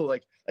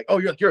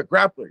 you're a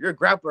grappler. You're a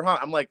grappler, huh?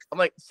 I'm like,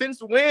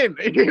 since when?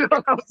 You know,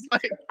 I was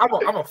like,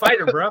 I'm a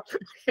fighter, bro.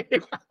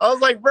 I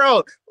was like,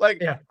 bro, like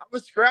Yeah. I'm a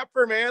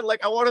scrapper, man.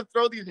 Like I want to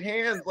throw these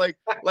hands. Like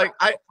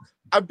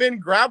I've been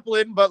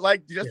grappling, but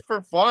like just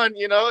for fun,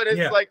 you know. And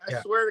it's like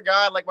I swear to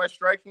God, like my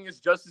striking is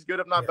just as good,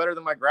 if not better,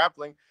 than my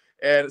grappling.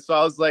 And so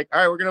I was like, all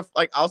right, we're gonna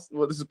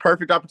this is a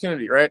perfect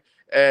opportunity, right?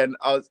 And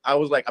I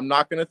was like, I'm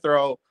not gonna do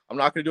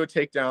a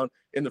takedown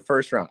in the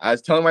first round. I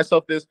was telling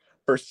myself this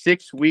for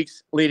 6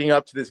 weeks leading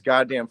up to this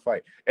goddamn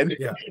fight. And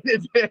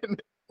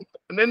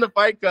then the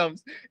fight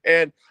comes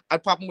and I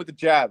pop him with a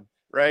jab,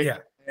 right? Yeah.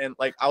 And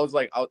like I was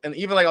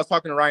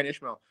talking to Ryan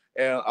Ishmael,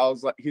 and I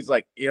was like, he's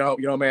like, you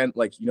know, man,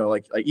 like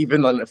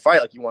even in a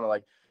fight, like you want to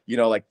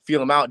like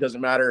feel him out. It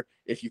doesn't matter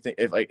if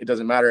it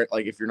doesn't matter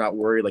like if you're not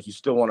worried, like you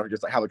still want to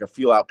just like have like a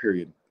feel out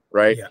period,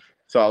 right? Yeah.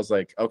 So I was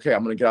like, okay,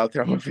 I'm gonna get out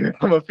there, I'm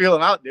gonna feel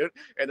him out, dude,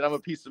 and then I'm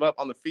gonna piece him up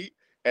on the feet.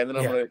 And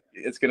then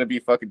it's gonna be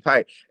fucking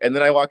tight. And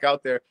then I walk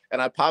out there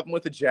and I pop him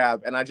with a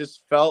jab, and I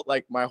just felt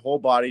like my whole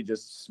body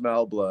just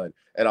smelled blood.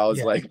 And I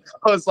was like,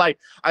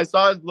 I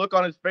saw his look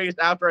on his face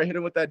after I hit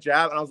him with that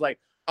jab, and I was like,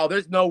 oh,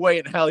 there's no way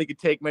in hell he could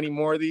take many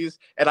more of these,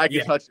 and I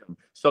could touch him.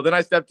 So then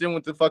I stepped in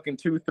with the fucking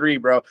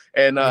 2-3, bro,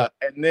 and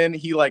then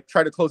he like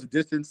tried to close the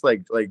distance,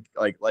 like kind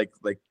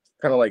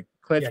of like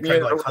clinch me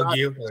in, like hug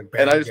you, like,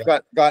 and I just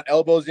got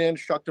elbows in,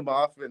 shucked him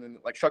off, and then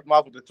like shucked him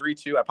off with the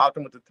 3-2. I popped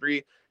him with the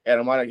 3, and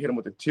I might have hit him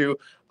with the 2.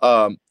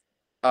 So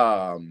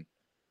I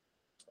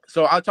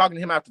was talking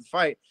to him after the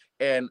fight,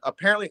 and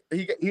apparently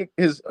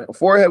his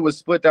forehead was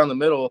split down the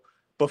middle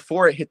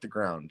before it hit the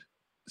ground.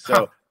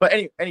 So, but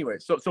anyway,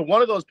 so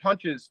one of those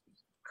punches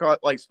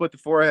like split the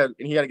forehead,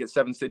 and he had to get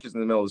 7 stitches in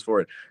the middle of his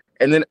forehead.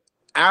 And then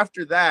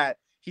after that,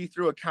 he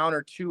threw a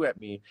counter 2 at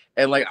me,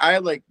 and like I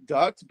like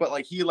ducked, but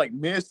like he like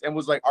missed and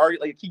was like already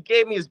like he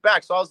gave me his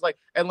back. So I was like,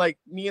 and like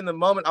me in the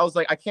moment, I was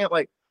like, I can't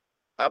like.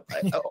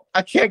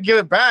 I can't give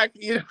it back,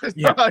 you know.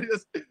 So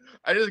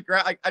I just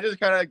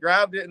kind of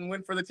grabbed it and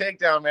went for the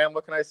takedown, man.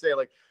 What can I say?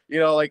 Like, you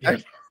know, like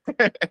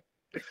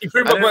he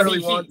pretty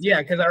much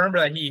because I remember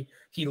that he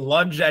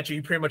lunged at you.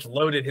 He pretty much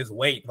loaded his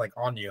weight like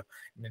on you.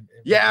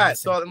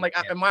 So and like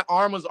and my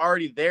arm was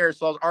already there,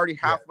 so I was already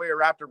halfway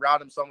wrapped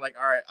around him. So I'm like,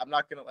 all right, I'm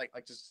not gonna like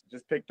just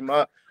picked him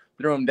up,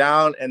 threw him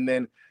down, and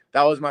then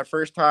that was my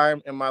first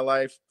time in my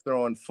life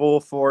throwing full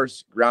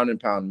force ground and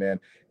pound, man.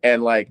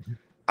 And like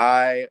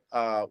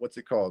what's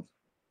it called?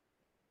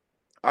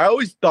 I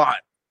always thought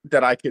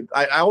that I could.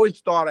 I always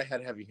thought I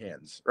had heavy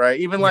hands, right?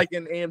 Even like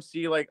in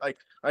AMC,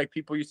 like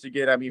people used to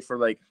get at me for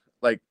like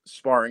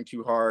sparring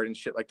too hard and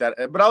shit like that.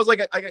 But I was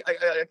like a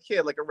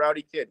kid, like a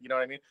rowdy kid, you know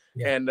what I mean?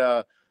 Yeah. And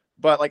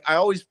but like I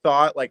always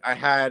thought like I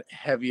had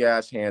heavy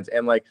ass hands,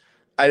 and like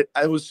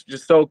I was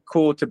just so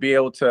cool to be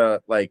able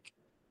to like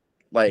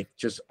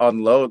just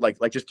unload, like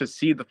just to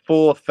see the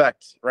full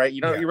effect, right?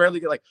 You know, you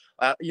rarely get like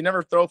you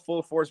never throw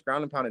full force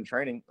ground and pound in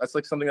training. That's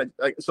like something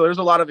like so there's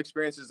a lot of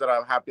experiences that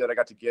I'm happy that I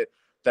got to get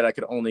that I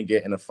could only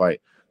get in a fight.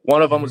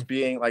 One of them was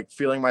being like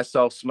feeling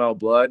myself smell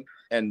blood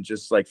and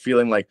just like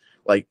feeling like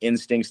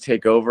instincts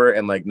take over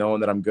and like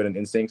knowing that I'm good in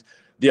instincts.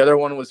 The other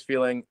one was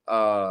feeling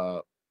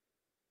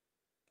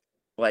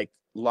like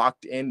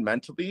locked in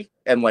mentally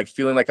and like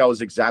feeling like I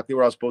was exactly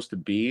where I was supposed to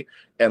be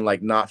and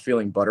like not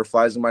feeling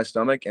butterflies in my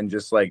stomach and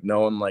just like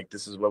knowing like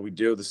this is what we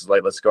do. This is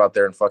like, let's go out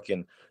there and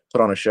fucking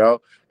put on a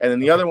show. And then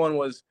the other one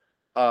was,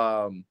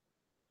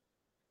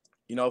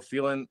 you know,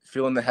 feeling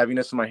the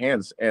heaviness in my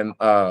hands. And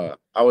I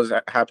was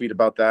happy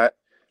about that.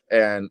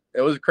 And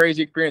it was a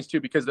crazy experience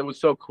too, because it was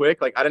so quick.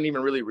 Like I didn't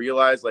even really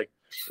realize like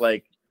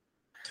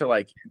to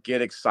like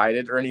get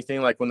excited or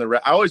anything. Like when the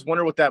ref, I always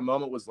wonder what that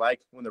moment was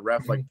like when the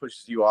ref like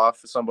pushes you off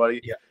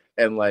somebody. Yeah.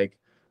 And like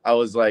I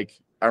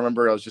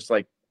remember I was just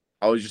like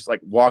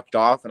walked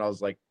off, and I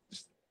was like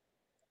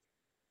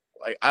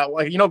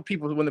you know,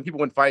 when the people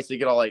win fights, they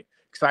get all like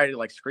excited,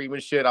 like screaming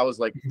shit. I was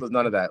like, there's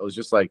none of that. It was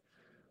just like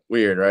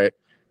weird, right?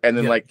 And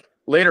then like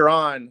later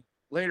on,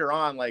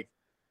 like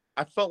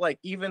I felt like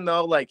even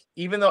though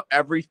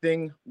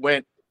everything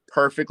went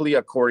perfectly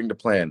according to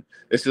plan,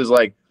 this is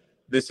like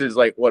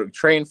what I'm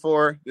trained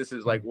for. This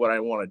is like what I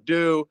want to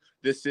do.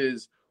 This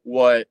is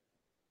what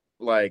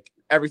like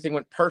everything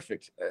went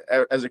perfect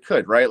as it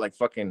could, right? Like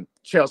fucking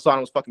Chael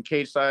Sonnen was fucking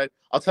cage side.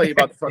 I'll tell you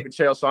about the fucking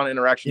Chael Sonnen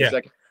interaction in a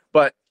second.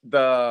 But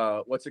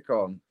the what's it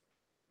called?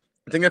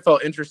 the thing that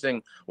felt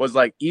interesting was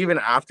like even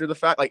after the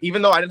fact, like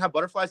even though I didn't have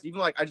butterflies, even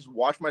like I just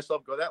watched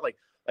myself go that like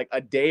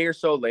a day or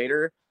so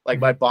later, like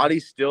my body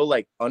still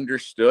like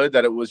understood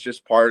that it was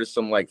just part of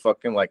some like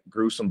fucking like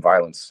gruesome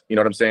violence. You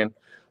know what I'm saying?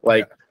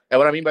 Like, and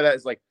what I mean by that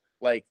is like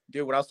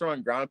dude, when I was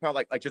throwing ground and pound,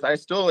 like just I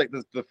still like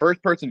the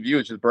first person view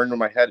is just burned in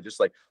my head. Just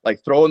like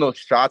throwing those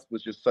shots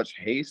was just such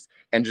haste,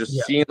 and just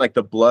seeing like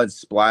the blood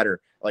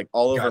splatter like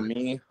all over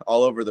me,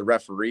 all over the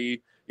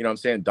referee. You know what I'm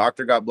saying?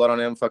 Doctor got blood on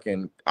him.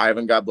 Fucking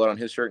Ivan got blood on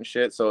his shirt and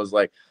shit. So it was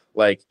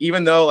like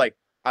even though like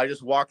I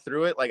just walked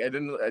through it, like I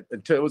didn't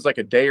until it was like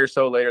a day or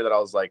so later that I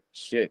was like,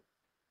 shit,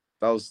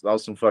 that was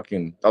some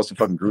fucking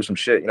gruesome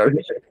shit. You know?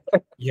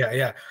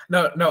 Yeah.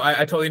 No,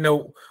 I totally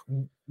know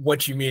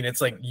what you mean.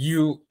 It's like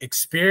you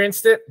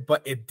experienced it,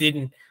 but it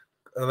didn't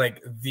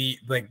like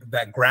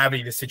that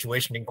gravity of the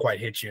situation didn't quite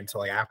hit you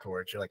until like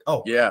afterwards. You're like,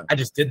 oh yeah, I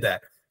just did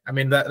that. I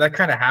mean, that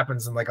kind of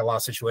happens in like a lot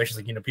of situations.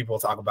 Like, you know, people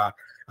talk about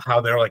how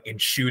they're like in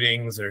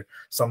shootings or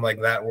something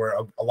like that, where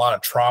a lot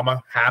of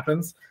trauma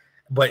happens,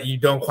 but you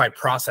don't quite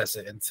process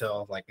it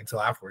until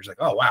afterwards. Like,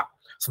 oh wow,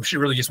 some shit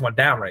really just went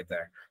down right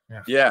there.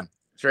 Yeah,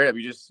 straight up.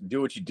 You just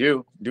do what you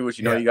do what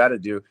you know you got to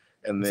do,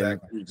 and then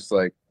you just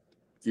like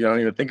you don't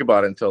even think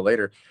about it until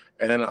later.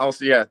 And then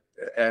also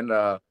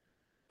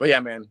but yeah,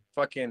 man,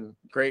 fucking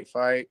great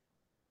fight.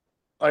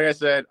 Like I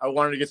said, I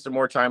wanted to get some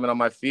more time in on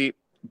my feet,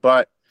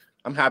 but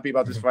I'm happy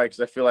about this fight because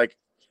I feel like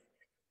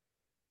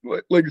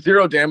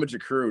zero damage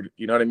accrued.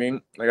 You know what I mean?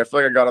 Like I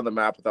feel like I got on the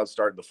map without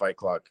starting the fight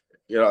clock.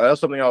 You know,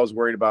 that's something I was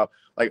worried about.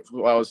 Like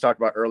what I was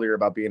talking about earlier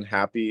about being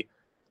happy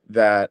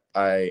that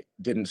I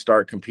didn't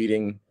start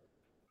competing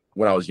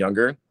when I was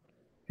younger.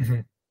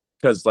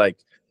 Because like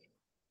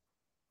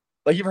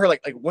you've heard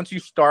like once you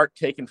start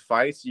taking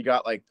fights, you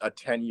got like a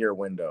 10-year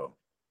window,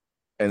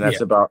 and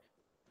that's about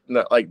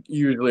like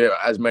usually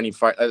as many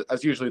fight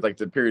as usually like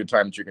the period of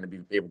time that you're going to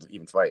be able to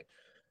even fight.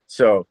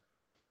 So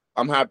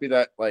I'm happy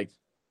that like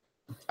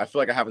I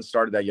feel like I haven't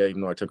started that yet,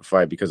 even though I took a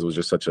fight, because it was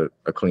just such a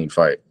clean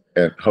fight.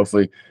 And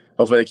hopefully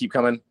they keep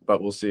coming,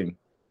 but we'll see.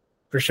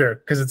 For sure,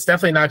 because it's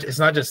definitely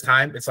not just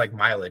time. It's like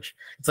mileage.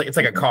 It's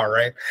like a car,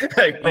 right?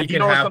 Like you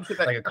can have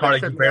like a car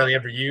that you barely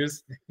ever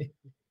use.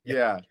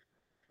 Yeah,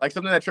 like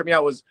something that tripped me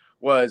out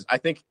was I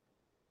think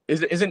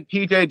isn't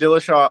TJ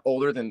Dillashaw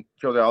older than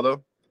Jose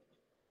Aldo?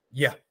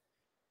 Yeah,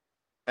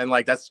 and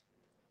like that's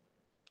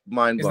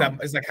mind blowing.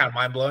 Is that kind of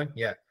mind blowing?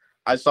 Yeah.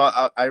 I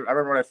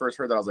remember when I first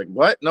heard that, I was like,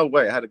 what? No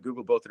way. I had to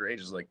Google both their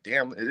ages. Like,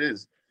 damn, it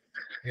is.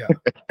 Yeah.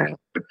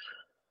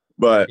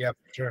 But yeah,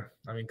 for sure.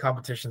 I mean,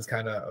 competition's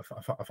kind of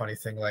a funny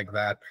thing like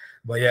that.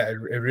 But yeah, it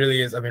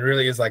really is. I mean, it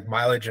really is like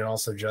mileage, and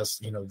also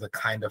just, you know, the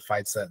kind of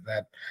fights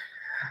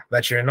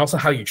that you're in, and also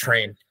how you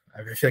train.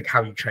 I feel like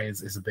how you train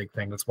is a big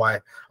thing. That's why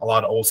a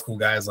lot of old school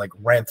guys like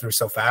ran through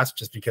so fast,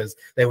 just because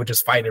they would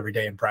just fight every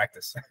day in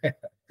practice.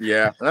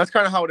 Yeah, and that's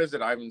kind of how it is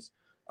at Ivan's.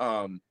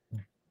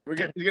 We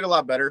get a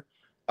lot better.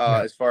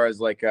 As far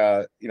as like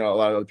you know, a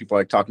lot of other people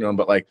like talking to him,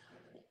 but like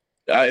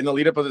in the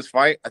lead up of this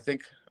fight, I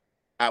think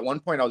at one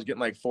point I was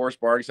getting like 4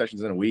 sparring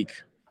sessions in a week.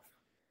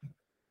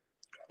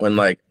 When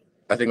like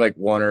I think like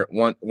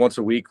once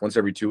a week, once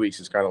every 2 weeks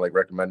is kind of like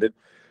recommended.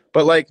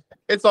 But like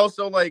it's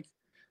also like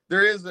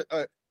there is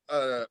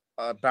a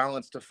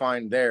balance to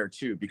find there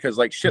too, because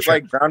like shit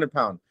like ground and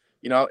pound,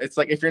 you know, it's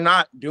like if you're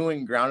not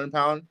doing ground and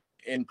pound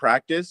in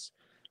practice,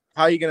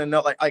 how are you gonna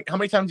know? Like how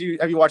many times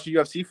have you watched a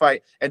UFC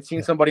fight and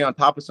seen somebody on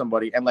top of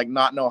somebody and like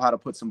not know how to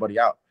put somebody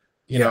out?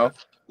 You know,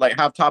 like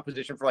have top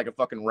position for like a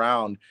fucking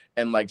round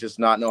and like just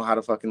not know how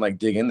to fucking like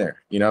dig in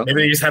there. You know,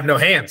 maybe they just have no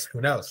hands.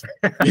 Who knows?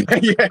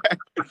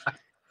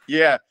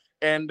 Yeah.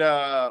 And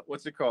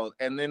what's it called?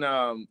 And then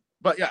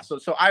but yeah, so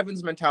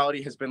Ivan's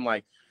mentality has been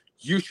like,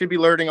 you should be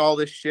learning all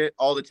this shit,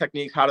 all the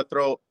techniques, how to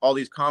throw all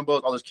these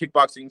combos, all this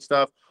kickboxing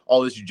stuff,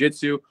 all this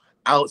jiu-jitsu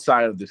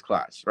outside of this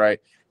class, right?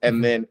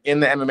 And then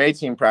in the MMA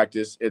team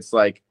practice, it's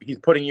like he's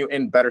putting you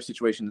in better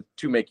situations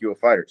to make you a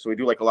fighter. So we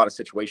do like a lot of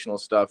situational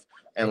stuff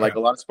and like a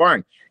lot of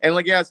sparring. And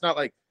like, yeah, it's not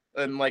like,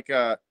 and like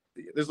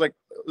there's a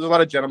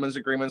lot of gentlemen's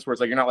agreements where it's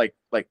like you're not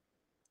like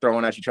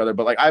throwing at each other,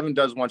 but like Ivan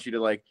does want you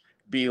to like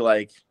be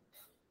like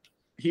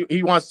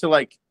he wants to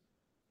like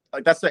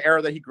that's the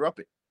era that he grew up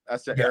in.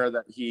 That's the era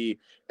that he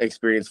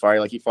experienced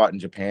fighting. Like he fought in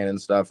Japan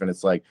and stuff, and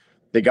it's like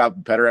they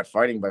got better at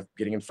fighting by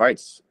getting in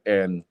fights.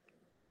 And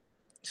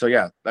so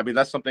yeah, I mean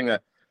that's something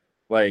that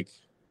like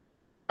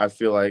I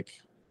feel like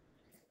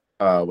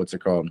what's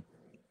it called?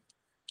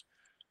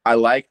 I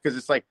like, because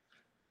it's like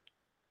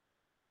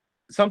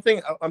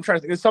something I'm trying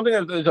to think. There's something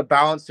that there's a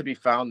balance to be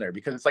found there,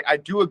 because it's like I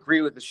do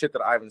agree with the shit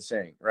that Ivan's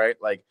saying, right?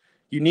 Like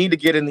you need to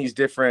get in these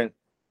different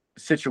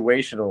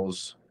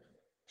situationals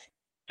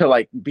to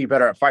like be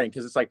better at fighting,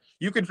 because it's like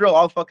you could drill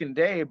all fucking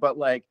day, but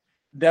like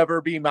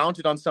never be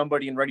mounted on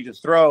somebody and ready to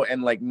throw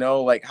and like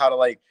know like how to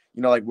like,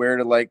 you know, like where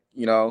to like,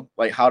 you know,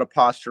 like how to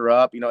posture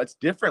up, you know, it's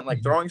different.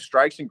 Like throwing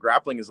strikes and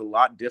grappling is a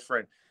lot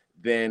different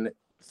than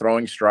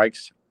throwing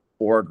strikes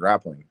or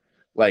grappling,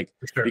 like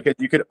because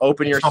you could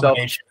open yourself.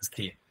 Combination is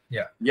key.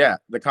 Yeah,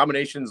 the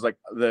combinations, like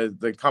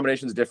the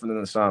combination is different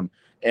than the sum.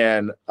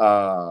 And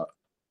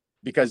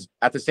because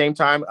at the same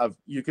time of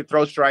you could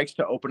throw strikes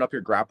to open up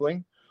your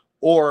grappling,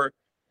 or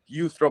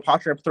you throw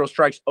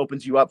strikes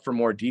opens you up for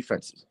more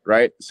defenses,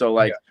 right? So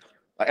like,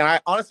 and I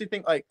honestly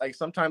think like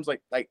sometimes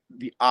like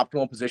the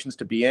optimal positions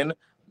to be in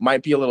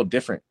might be a little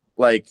different.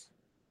 Like,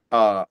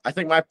 I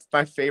think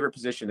my favorite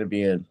position to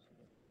be in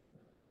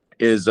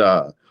is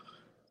I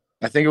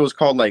think it was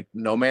called like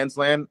no man's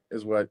land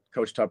is what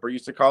Coach Tupper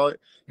used to call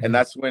it. Mm-hmm. And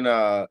that's when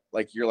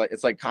like you're like,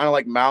 it's like kind of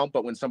like mount,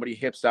 but when somebody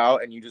hips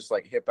out and you just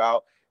like hip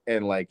out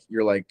and like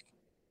you're like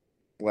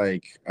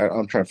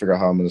I'm trying to figure out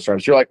how I'm gonna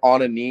start. So you're like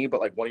on a knee,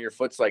 but like one of your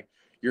foot's like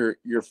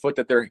your foot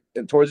that they're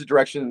towards the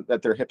direction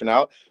that they're hipping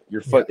out,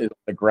 your foot is on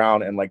the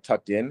ground and like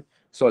tucked in.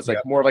 So it's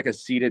like more like a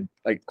seated,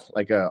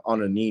 like a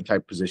on a knee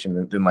type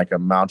position than like a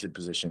mounted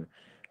position.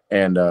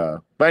 And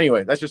but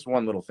anyway, that's just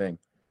one little thing.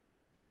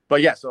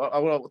 But yeah, so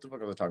what the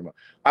fuck was I talking about?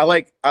 I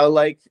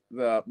like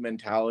the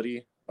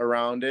mentality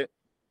around it,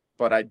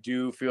 but I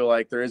do feel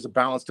like there is a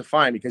balance to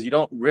find because you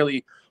don't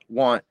really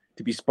want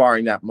to be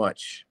sparring that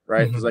much,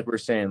 right? Because like we were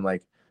saying,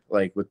 like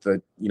with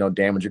the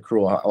damage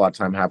accrual, a lot of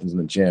time happens in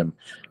the gym.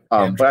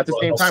 But at the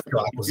same time,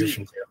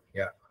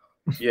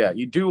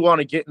 you do want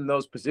to get in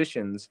those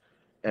positions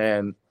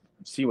and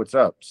see what's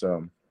up.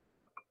 So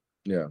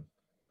yeah,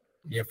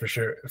 for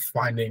sure,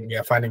 finding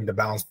the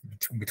balance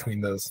between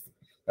those.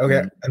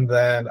 Okay. And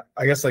then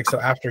I guess like, so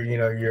after,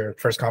 your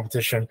first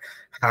competition,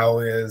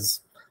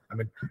 how's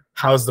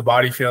the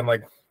body feeling?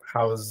 Like,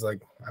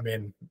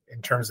 in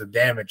terms of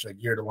damage, like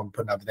you're the one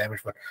putting out the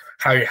damage, but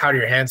how do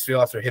your hands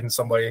feel after hitting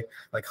somebody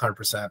like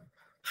 100%?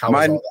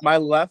 My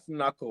left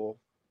knuckle.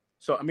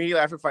 So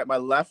immediately after fight, my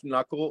left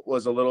knuckle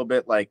was a little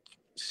bit like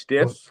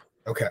stiff.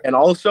 Okay. And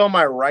also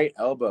my right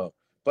elbow.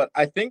 But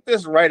I think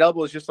this right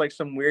elbow is just like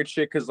some weird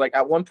shit. Cause like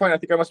at one point, I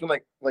think I must have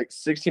been like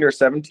 16 or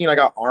 17. I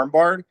got arm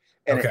barred.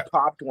 And it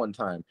popped one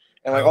time.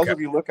 And like also if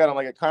you look at it,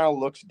 like it kind of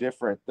looks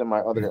different than my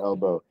other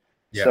elbow.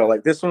 Yeah. So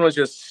like this one was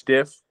just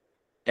stiff.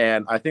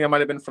 And I think I might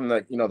have been from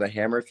the the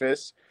hammer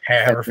fist.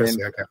 Hammer fist,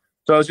 okay.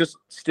 So it was just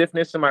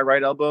stiffness in my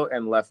right elbow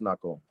and left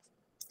knuckle.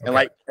 Okay. And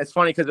like it's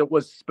funny because it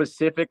was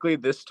specifically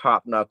this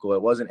top knuckle.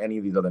 It wasn't any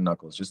of these other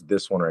knuckles, just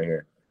this one right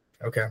here.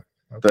 Okay.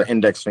 The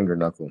index finger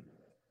knuckle.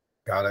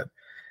 Got it.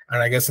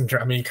 And I guess you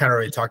kind of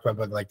already talked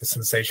about like the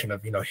sensation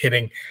of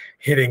hitting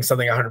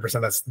something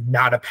 100% that's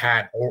not a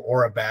pad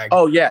or a bag.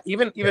 Oh yeah,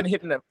 even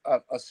hitting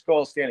a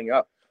skull standing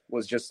up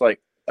was just like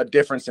a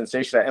different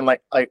sensation. And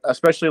like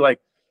especially like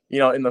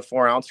in the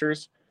 4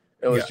 ouncers,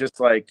 it was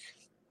just like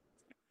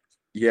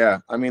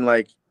I mean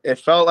like it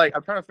felt like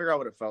I'm trying to figure out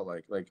what it felt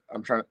like. Like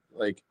I'm trying to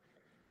like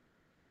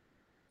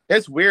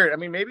it's weird. I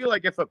mean maybe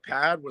like if a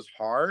pad was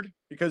hard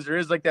because there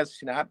is like that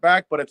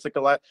snapback, but it's like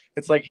a lot.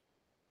 It's like.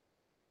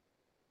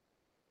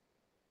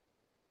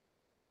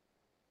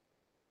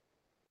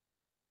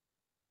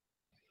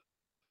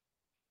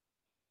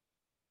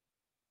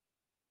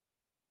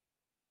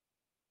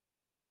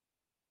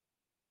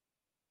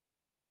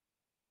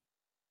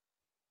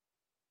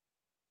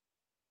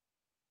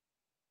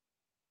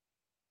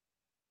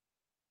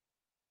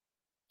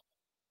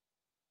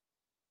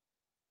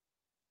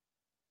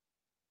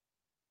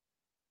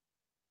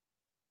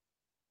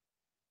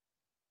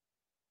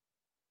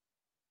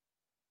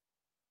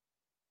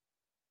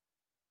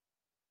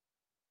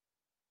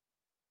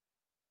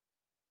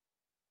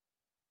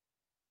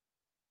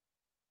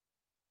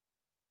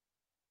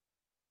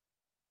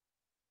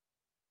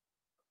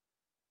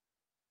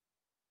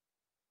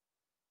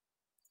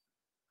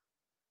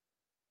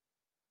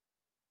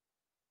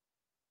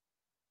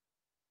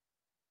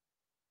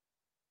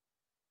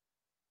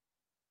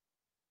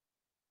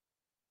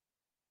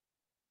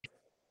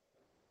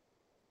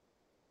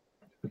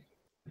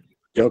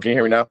 Yo, can you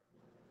hear me now?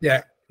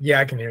 Yeah,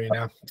 I can hear you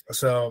now.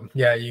 So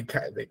yeah,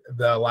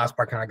 the last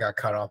part kind of got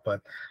cut off,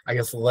 but I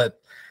guess you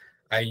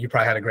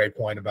probably had a great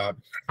point about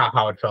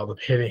how it felt of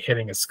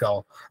hitting a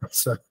skull.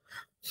 So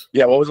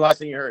yeah, what was the last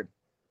thing you heard?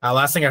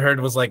 Last thing I heard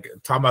was like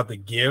talking about the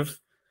give,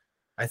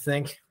 I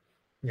think.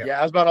 Yeah,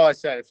 that's about all I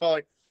said. It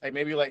felt like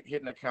maybe like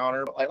hitting a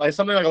counter, like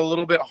something like a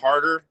little bit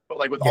harder, but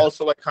like with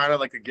also like kind of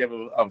like a give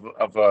of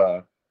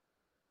a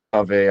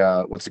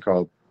what's it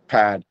called,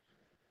 pad.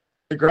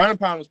 The ground and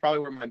pound was probably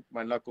where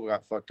my knuckle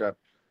got fucked up,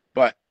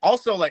 but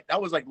also like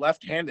that was like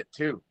left-handed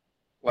too,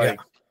 like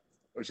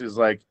which is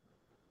like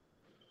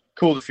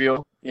cool to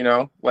feel,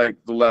 like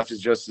the left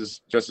is just as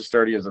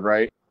sturdy as the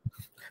right.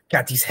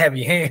 Got these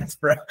heavy hands,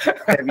 bro.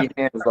 Heavy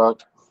hands,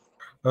 dog.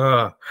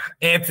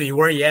 Anthony,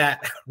 where you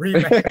at?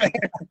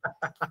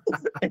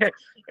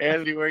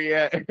 Anthony, where you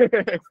at?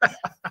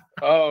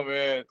 Oh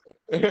man.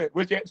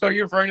 So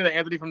you're referring to the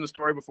Anthony from the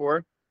story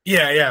before?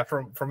 Yeah,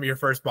 from your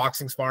first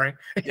boxing sparring.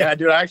 Yeah,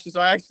 dude. I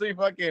actually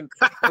fucking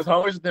was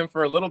homies with him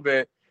for a little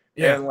bit.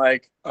 Yeah. And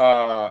like,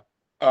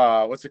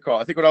 what's it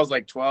called? I think when I was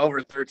like 12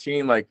 or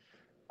 13, like,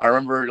 I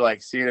remember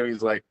like seeing him.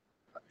 He's like,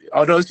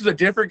 oh no, this is a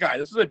different guy.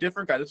 This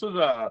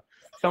was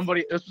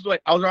somebody. This was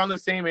like I was around the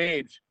same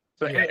age.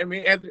 So I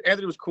mean,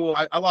 Anthony was cool.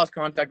 I lost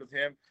contact with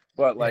him,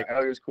 but like I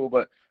know he was cool.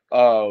 But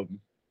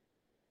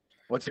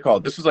what's it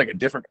called? This was like a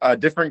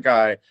different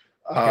guy.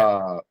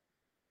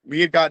 we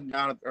had gotten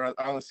down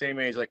around the same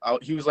age. Like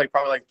he was like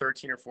probably like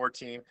 13 or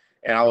 14,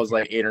 and I was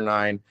like 8 or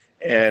 9,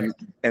 and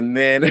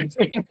then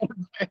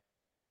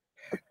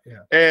Yeah.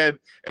 and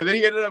then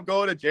he ended up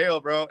going to jail,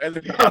 bro. And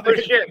then, Oh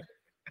shit.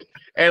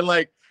 and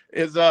like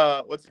his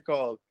what's it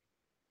called?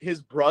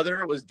 His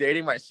brother was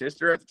dating my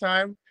sister at the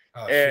time,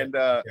 and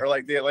or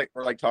like they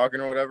were like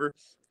talking or whatever,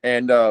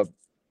 and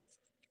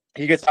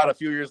he gets out a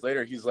few years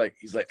later. He's like,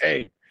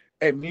 hey,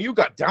 me, you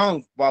got down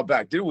a while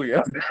back, didn't we?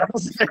 I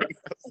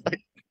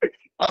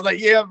was like,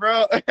 yeah,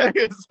 bro.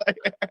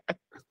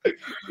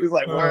 He's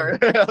like,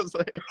 word. I was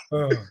like,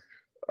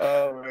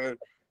 oh man.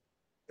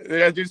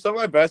 Yeah, dude, some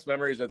of my best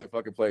memories at the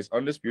fucking place.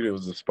 Undisputed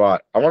was the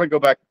spot. I want to go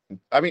back.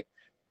 I mean,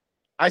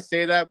 I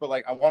say that, but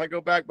like I want to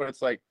go back, but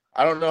it's like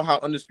I don't know how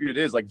Undisputed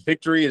is. Like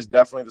Victory is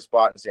definitely the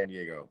spot in San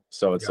Diego.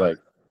 So it's like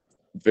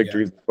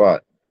Victory's the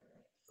spot.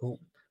 Cool.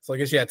 So I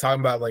guess talking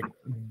about like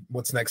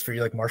what's next for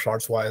you, like martial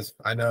arts wise.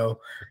 I know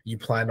you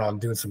plan on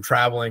doing some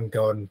traveling,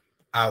 going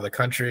out of the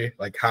country.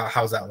 Like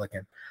how's that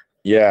looking?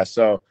 Yeah,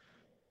 so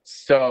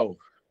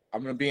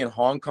I'm gonna be in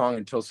Hong Kong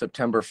until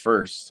September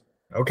 1st.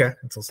 Okay.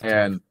 Until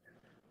September.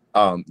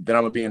 And then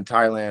I'm gonna be in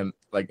Thailand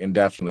like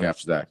indefinitely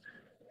after that.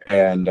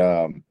 And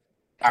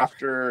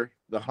after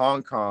the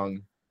Hong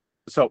Kong,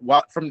 so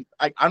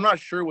I'm not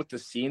sure what the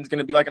scene's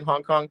gonna be like in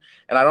Hong Kong,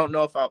 and I don't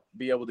know if I'll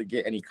be able to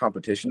get any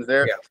competitions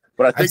there. Yeah.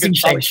 But I think I've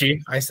seen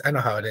Shang-Chi. I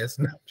know how it is.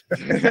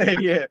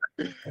 Yeah.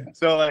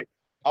 So like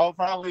I'll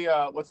probably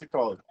what's it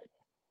called?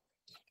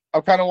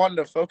 I'm kind of wanting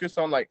to focus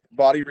on like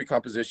body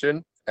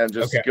recomposition and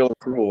just skill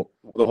approval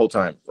the whole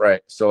time,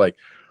 right? So like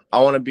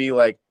I want to be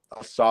like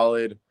a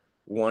solid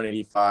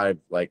 185,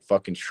 like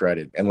fucking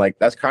shredded, and like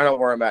that's kind of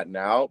where I'm at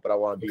now. But I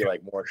want to be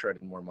like more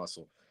shredded, more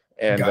muscle,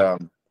 and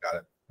got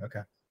it.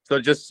 Okay. So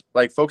just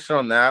like focusing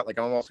on that. Like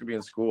I'm also gonna be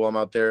in school. I'm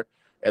out there,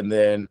 and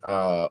then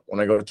when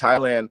I go to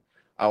Thailand,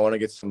 I want to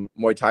get some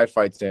Muay Thai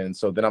fights in.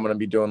 So then I'm gonna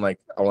be doing like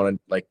I want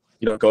to like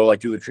go like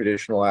do the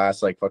traditional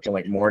ass like fucking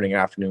like morning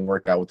afternoon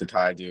workout with the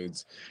Thai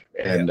dudes,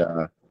 and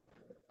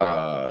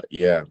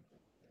yeah.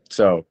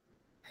 So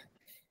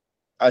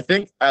I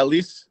think at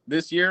least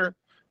this year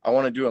I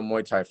want to do a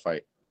Muay Thai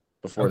fight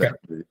before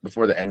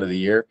the end of the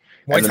year.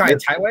 Muay Thai in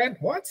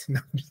Thailand? What? No,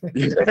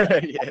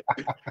 yeah.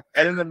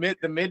 And then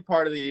the mid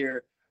part of the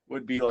year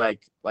would be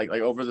like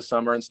over the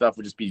summer and stuff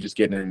would just be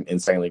getting in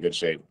insanely good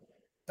shape.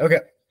 Okay.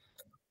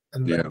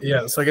 And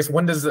yeah. So I guess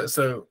when does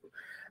so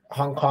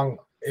Hong Kong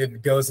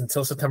it goes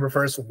until September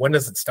 1st? When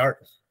does it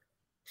start?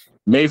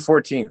 May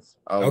 14th.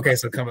 Okay,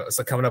 so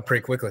coming up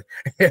pretty quickly.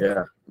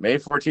 Yeah, May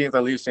 14th. I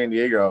leave San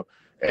Diego,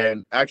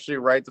 and actually,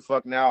 right the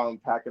fuck now, I'm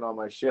packing all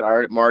my shit.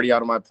 I'm already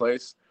out of my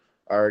place.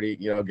 I already,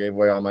 gave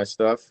away all my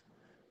stuff.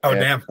 Oh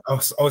damn!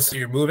 Oh, so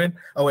you're moving?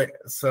 Oh wait,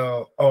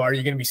 so are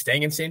you gonna be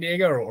staying in San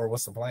Diego or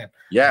what's the plan?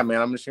 Yeah,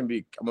 man, I'm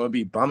gonna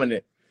be bumming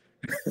it.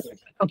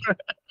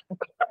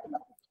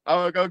 I'm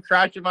gonna go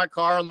crash in my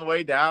car on the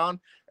way down,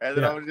 and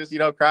then I'm gonna just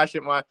crash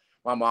at my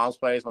mom's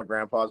place, my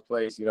grandpa's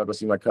place, go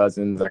see my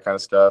cousins, that kind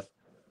of stuff.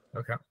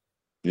 Okay.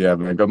 Yeah,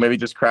 man. Go maybe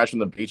just crash on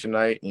the beach at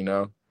night,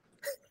 Go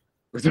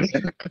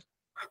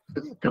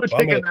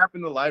take a nap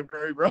in the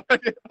library, bro.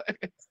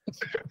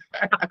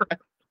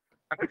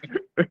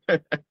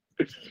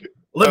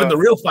 Living the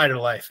real fighter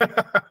life.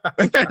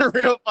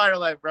 Real fighter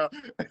life, bro.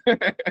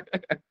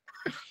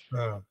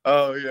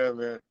 Oh yeah,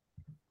 man.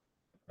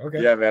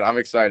 Okay. Yeah, man. I'm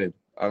excited.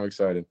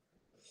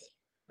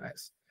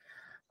 Nice.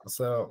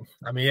 So,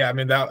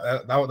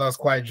 that was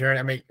quite a journey.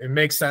 I mean, it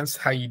makes sense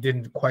how you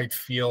didn't quite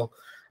feel,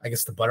 I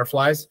guess, the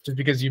butterflies, just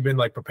because you've been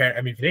like preparing.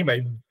 I mean, if you think about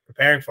it, you've been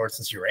preparing for it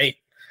since you were 8,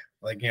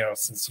 like,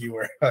 since you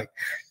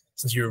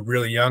were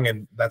really young,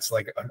 and that's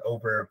like an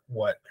over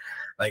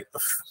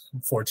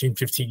 14,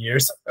 15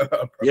 years.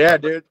 Yeah,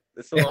 dude,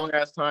 it's a long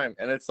ass time,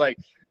 and it's like,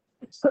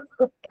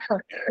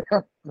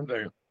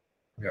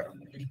 yeah.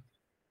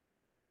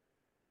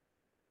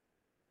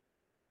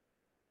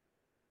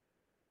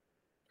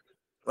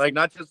 Like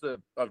not just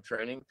of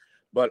training,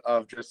 but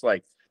of just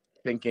like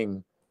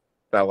thinking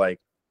that like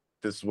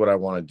this is what I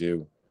want to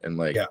do, and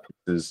like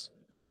this,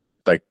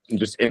 like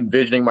just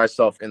envisioning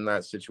myself in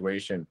that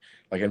situation,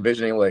 like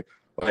envisioning like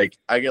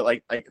I get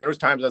like there was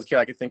times as a kid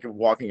I could think of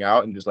walking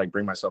out and just like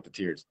bring myself to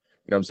tears.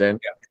 You know what I'm saying?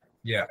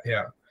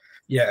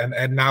 Yeah.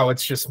 And now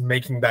it's just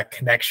making that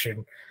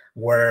connection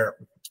where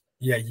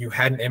you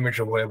had an image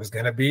of what it was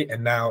gonna be,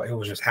 and now it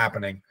was just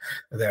happening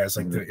there. It's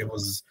like it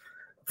was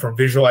from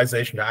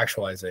visualization to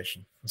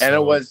actualization. So, and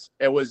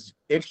it was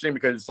interesting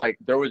because like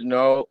there was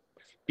no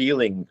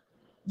feeling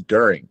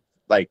during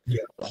the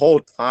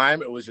whole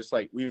time. It was just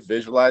like we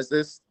visualized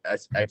this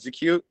as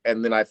execute,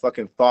 and then I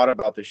fucking thought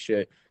about the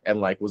shit and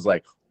like was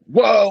like,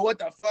 whoa, what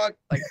the fuck,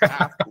 like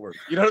afterwards.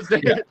 You know what I'm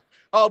saying? Yeah.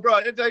 Oh, bro,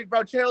 it's like,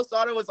 bro, Chael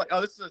Sonnen was like,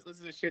 oh, this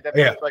is a shit that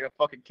makes like a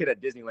fucking kid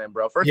at Disneyland,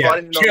 bro. First of all, I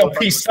didn't know Chael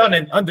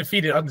Sonnen,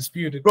 undefeated,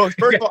 undisputed. Bro,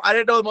 first of all, I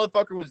didn't know the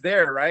motherfucker was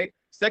there, right?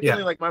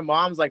 Secondly, like my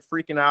mom's like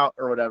freaking out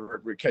or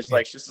whatever because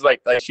like she's like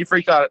she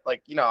freaked out,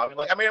 like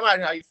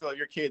imagine how you feel if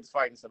your kid's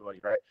fighting somebody,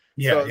 right?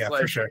 Yeah, so it's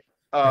like, for sure.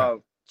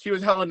 She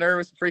was hella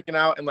nervous, freaking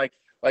out, and like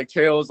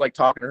Chael was like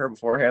talking to her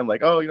beforehand,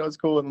 like, oh, it's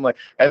cool, and like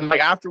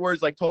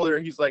afterwards, like told her,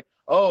 he's like,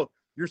 oh,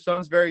 your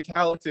son's very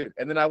talented.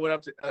 And then I went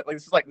up to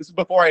this is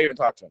before I even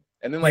talked to him.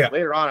 And then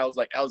later on, I was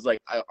like,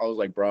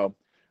 bro,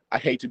 I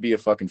hate to be a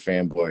fucking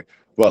fanboy,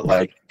 but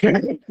like,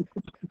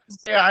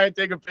 yeah, I had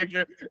to take a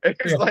picture. And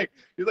he's like,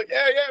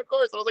 yeah, of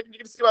course. I was like, you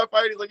can see my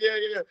fight. He's like,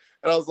 yeah.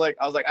 And I was like,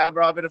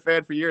 bro, I've been a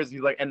fan for years.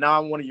 He's like, and now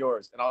I'm one of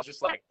yours. And I was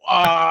just like, oh,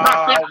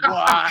 what?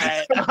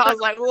 I was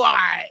like,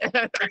 what?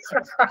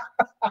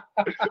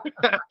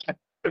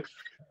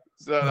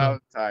 So that was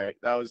tight.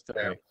 That was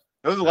tight.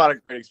 There was a lot of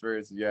great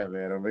experiences. Yeah,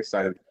 man, I'm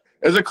excited.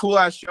 It was a cool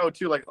ass show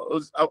too. Like,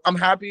 I'm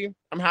happy.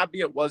 I'm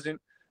happy it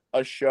wasn't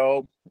a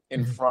show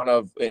in front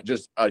of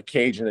just a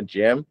cage in a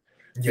gym,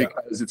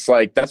 because it's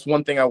like that's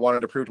one thing I wanted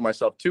to prove to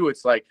myself too.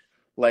 It's like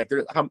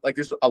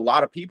there's a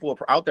lot of people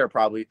out there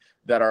probably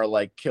that are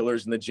like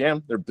killers in the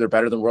gym. They're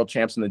better than world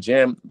champs in the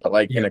gym, but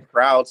like in a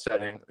crowd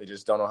setting, they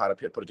just don't know how to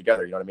put it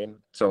together. You know what I mean?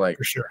 So like,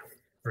 for sure.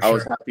 I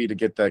was happy to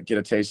get a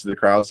taste of the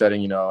crowd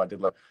setting. I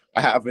did love. I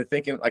have been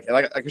thinking like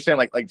you're saying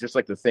like just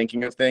like the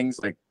thinking of things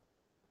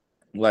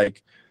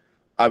like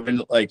I've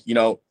been like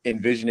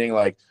envisioning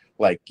like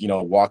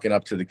walking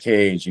up to the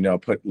cage,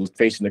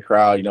 facing the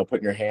crowd,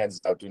 putting your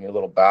hands out, doing a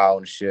little bow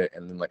and shit,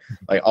 and then like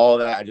all of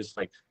that. I just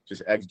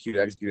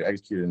executed,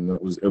 and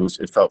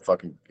it felt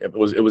fucking. It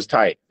was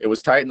tight. It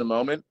was tight in the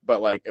moment,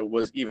 but like it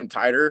was even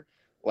tighter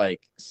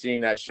like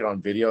seeing that shit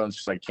on video, and it's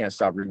just like can't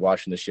stop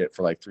rewatching the shit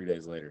for like 3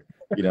 days later.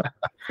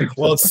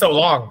 Well, it's so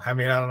long. I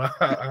mean, I don't know.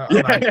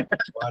 I'm not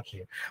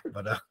watching,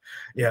 but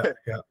yeah.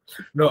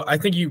 No, I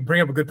think you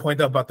bring up a good point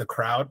though about the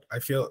crowd. I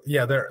feel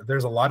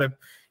there's a lot of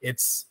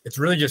it's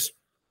really just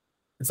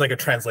it's like a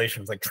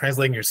translation. It's like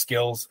translating your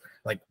skills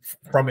like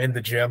from in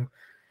the gym,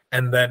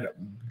 and then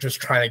just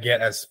trying to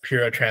get as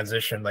pure a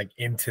transition like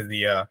into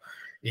the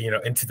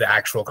into the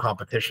actual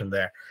competition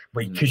there.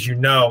 But because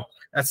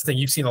that's the thing,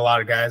 you've seen a lot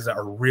of guys that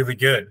are really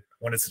good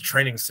when it's a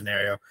training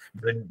scenario,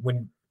 but then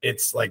when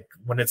it's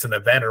an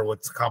event or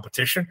what's a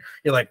competition,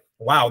 you're like,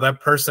 wow, that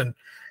person,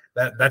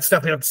 that's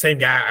definitely not the same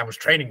guy I was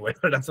training with,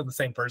 or that's not the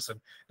same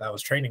person that I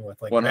was training with.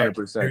 Like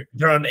 100%.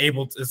 They're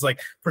unable to, it's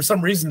like for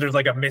some reason there's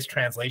like a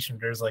mistranslation.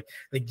 There's like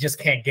they just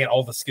can't get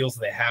all the skills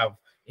that they have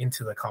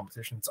into the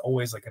competition. It's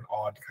always like an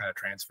odd kind of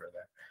transfer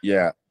there.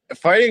 Yeah.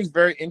 Fighting is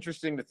very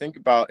interesting to think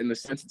about in the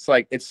sense it's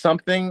like it's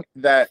something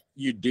that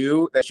you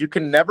do that you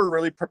can never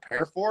really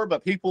prepare for,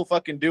 but people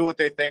fucking do what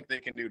they think they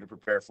can do to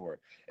prepare for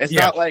it. It's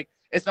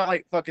not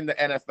like fucking the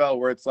NFL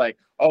where it's like,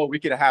 oh, we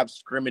could have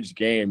scrimmage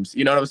games.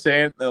 You know what I'm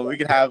saying? We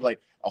could have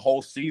like a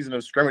whole season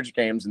of scrimmage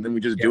games and then we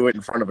just do it in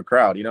front of a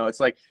crowd.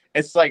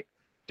 It's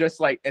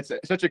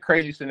such a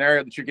crazy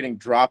scenario that you're getting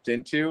dropped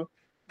into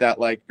that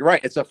like you're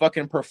right. It's a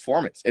fucking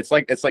performance. It's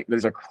like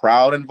there's a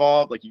crowd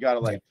involved. Like you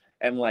gotta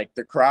and like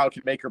the crowd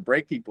can make or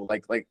break people.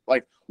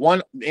 Like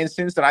one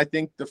instance that I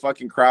think the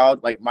fucking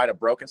crowd like might have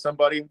broken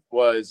somebody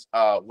was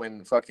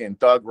when fucking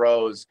Thug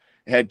Rose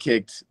head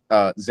kicked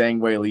Zhang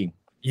Weili.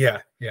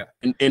 Yeah.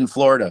 In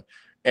Florida,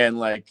 and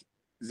like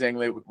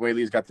Zhang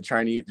Weili's got the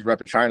Chinese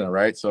rep of China,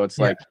 right? So it's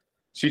like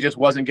she just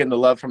wasn't getting the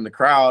love from the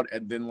crowd,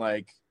 and then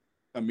like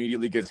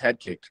immediately gets head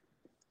kicked.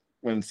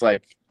 When it's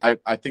like I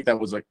think that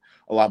was like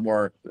a lot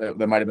more.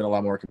 That might have been a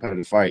lot more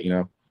competitive fight,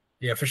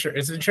 Yeah, for sure.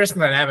 It's an interesting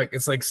dynamic.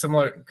 It's like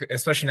similar,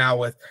 especially now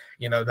with,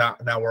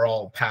 now we're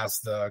all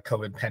past the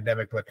COVID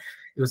pandemic, but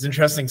it was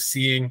interesting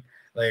seeing,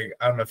 like,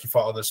 I don't know if you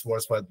follow the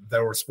sports, but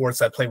there were sports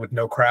that played with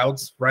no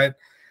crowds, right?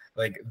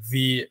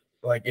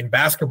 Like in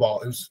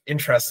basketball, it was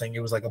interesting.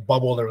 It was like a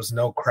bubble. There was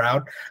no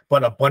crowd,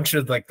 but a bunch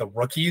of like the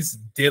rookies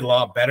did a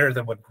lot better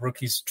than what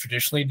rookies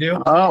traditionally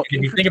do. Oh, and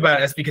if you think about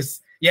it, it's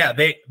because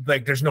they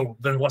like there's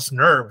less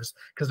nerves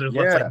because there's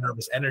less like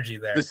nervous energy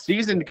there. The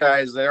seasoned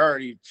guys, they're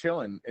already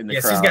chilling in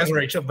the crowd. These guys are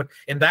already chilling. But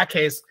in that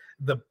case,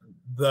 the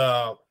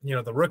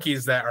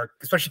rookies that are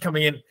especially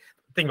coming in,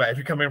 think about it, if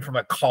you're coming in from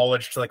a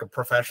college to like a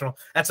professional,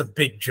 that's a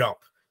big jump.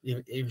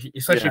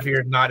 Especially if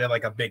you're not in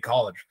like a big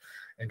college.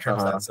 In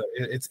terms of that, so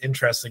it's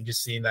interesting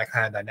just seeing that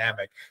kind of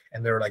dynamic,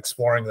 and they were like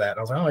exploring that. And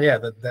I was like, oh yeah,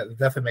 that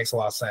definitely makes a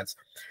lot of sense.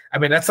 I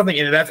mean, that's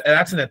something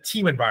that's in a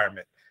team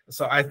environment.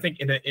 So I think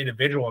in an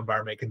individual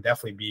environment, it can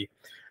definitely be.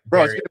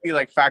 Bro, it's gonna be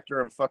like factor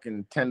of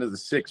fucking 10 to the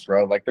 6,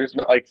 bro. Like there's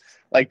no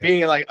like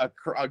being like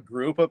a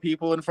group of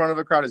people in front of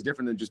a crowd is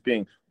different than just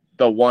being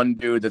the one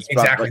dude that's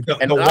exactly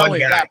and not only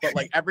that, but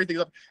like everything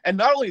up. And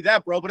not only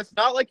that, bro, but it's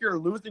not like you're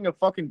losing a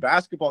fucking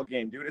basketball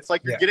game, dude. It's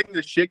like you're getting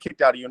the shit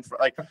kicked out of you in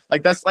front,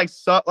 like that's like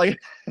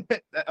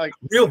like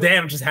real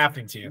damage is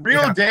happening to you.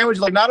 Real damage.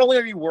 Like not only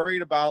are you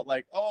worried about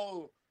like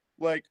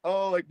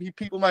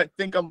people might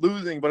think I'm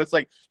losing, but it's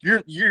like you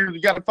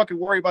gotta fucking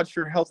worry about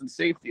your health and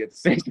safety at the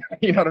same time.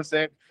 You know what I'm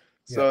saying?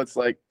 Yeah. So it's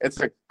like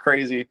it's a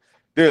crazy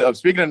dude.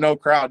 Speaking of no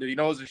crowd, dude,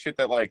 it's the shit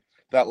that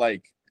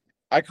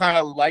I kind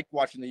of like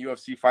watching the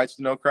UFC fights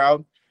with no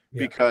crowd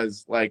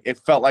because like it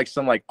felt like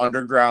some like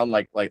underground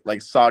like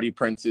Saudi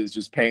princes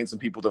just paying some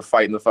people to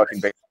fight in the fucking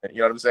basement. You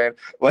know what I'm saying?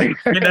 Like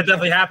I mean, that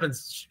definitely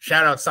happens.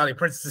 Shout out Saudi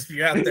princes if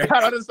you're out there.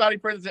 Shout out to Saudi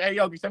princes. Hey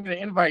yo, send me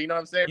the invite. You know what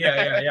I'm saying?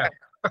 Yeah.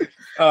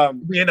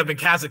 We end up in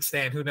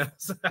Kazakhstan. Who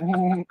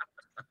knows?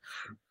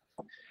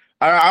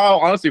 I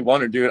honestly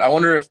wonder, dude. I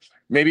wonder if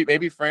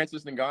maybe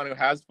Francis Ngannou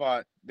has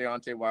fought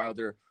Deontay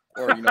Wilder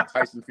or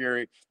Tyson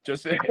Fury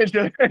just in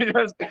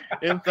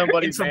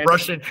somebody's some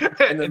Russian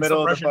in the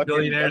middle of the fucking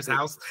billionaire's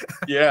house.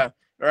 Yeah,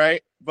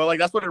 right. But like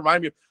that's what it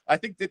reminded me of. I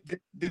think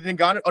did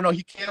Ngannou. Oh no,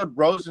 he killed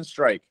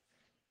Rosenstrike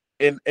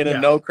in a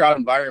no crowd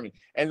environment,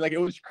 and like it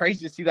was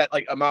crazy to see that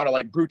like amount of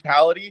like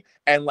brutality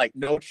and like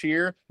no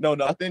cheer, no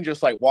nothing,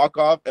 just like walk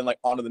off and like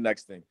on to the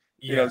next thing.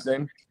 You know what I'm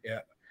saying? Yeah.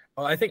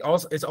 Well, I think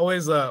also it's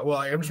always well,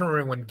 I'm just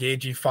remembering when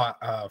Gagey fought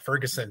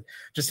Ferguson,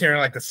 just hearing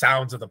like the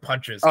sounds of the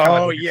punches.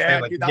 Oh like, yeah,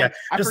 like, dude, I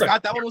forgot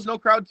like, that one was no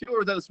crowd too, or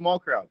was that a small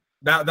crowd?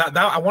 That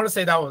I want to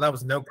say that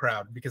was no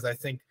crowd because I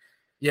think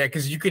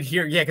because you could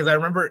hear because I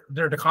remember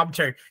during the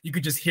commentary you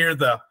could just hear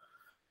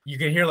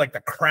like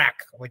the crack,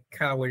 like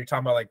kind of what you're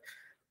talking about, like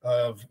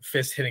of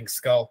fist hitting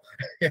skull.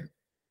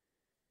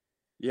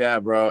 Yeah,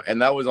 bro,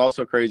 and that was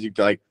also crazy,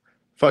 like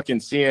fucking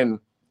seeing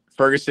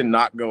Ferguson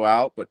not go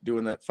out, but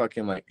doing that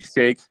fucking like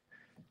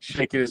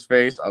shaking his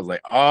face. I was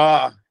like,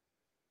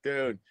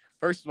 dude.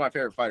 First is my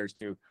favorite fighters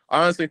too.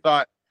 I honestly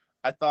thought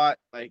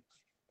like,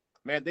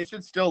 man, they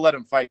should still let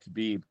him fight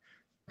Khabib.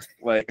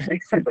 Like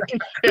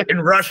in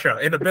Russia,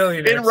 in a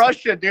billion. In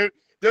Russia, dude.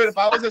 Dude, if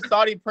I was a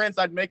Saudi prince,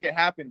 I'd make it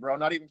happen, bro.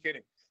 Not even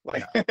kidding.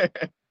 Like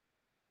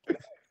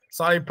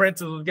Saudi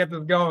princes will get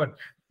this going.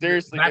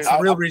 Seriously, that's the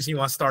real reason you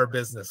want to start a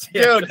business.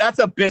 Dude, that's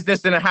a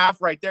business and a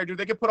half right there, dude.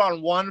 They could put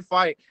on one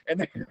fight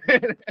and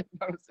then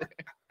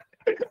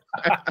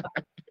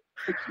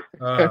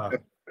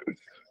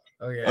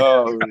okay.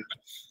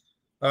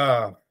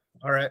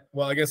 All right.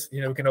 Well, I guess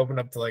we can open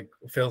up to like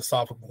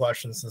philosophical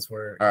questions since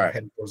we're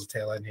heading towards the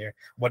tail end here.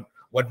 What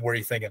were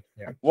you thinking?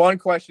 Yeah. One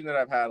question that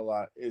I've had a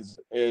lot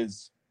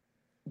is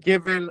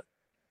given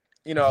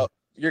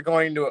you're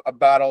going to a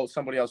battle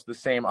somebody else the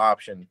same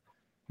option.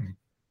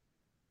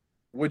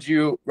 Would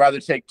you rather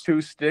take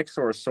 2 sticks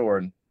or a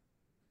sword?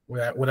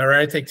 Would I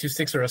rather take 2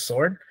 sticks or a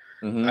sword?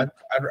 Mm-hmm.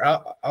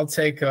 I'll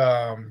take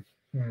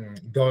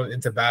going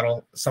into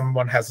battle.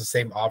 Someone has the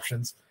same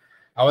options.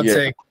 I would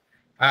take.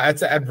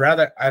 I'd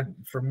rather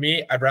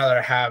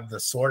have the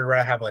sword. I'd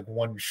rather have like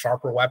one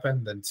sharper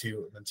weapon than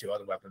two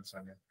other weapons. I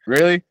mean,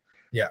 really?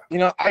 Yeah.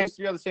 I used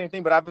to do the same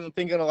thing, but I've been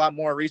thinking a lot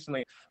more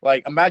recently.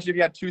 Like, imagine if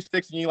you had 2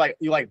 sticks and you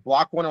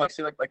block one, and like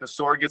say like the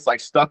sword gets like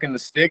stuck in the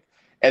stick,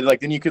 and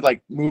like then you could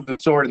like move the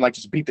sword and like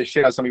just beat the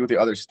shit out of somebody with the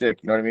other stick.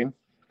 You know what I mean?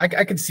 I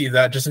could see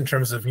that just in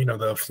terms of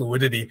the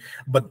fluidity,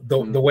 but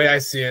the way I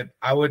see it,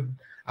 I would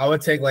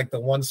take like the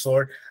one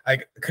sword,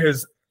 like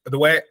because the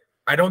way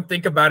I don't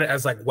think about it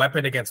as like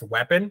weapon against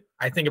weapon.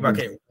 I think about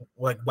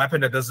like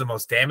weapon that does the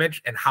most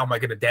damage, and how am I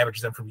going to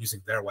damage them from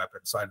using their weapon?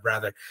 So I'd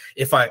rather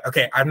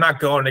I'm not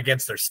going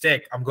against their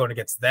stick, I'm going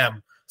against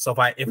them. So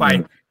if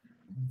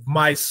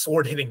my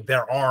sword hitting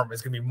their arm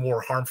is going to be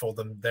more harmful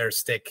than their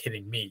stick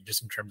hitting me,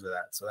 just in terms of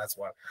that. So that's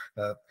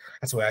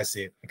the way I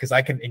see it, because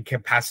I can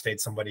incapacitate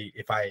somebody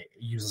if I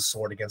use a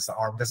sword against the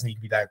arm. It doesn't need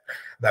to be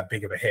that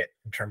big of a hit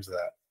in terms of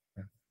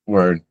that.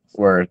 Word.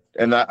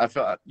 And that, I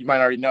feel you might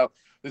already know,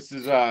 this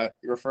is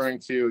referring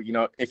to,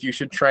 if you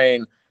should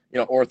train,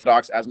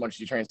 Orthodox as much as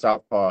you train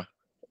Southpaw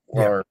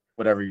or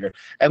whatever you're.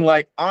 And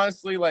like,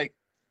 honestly, like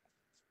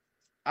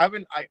I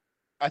feel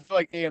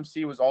like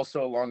AMC was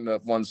also along the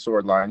one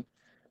sword line.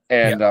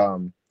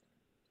 And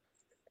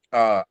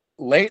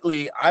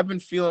lately I've been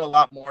feeling a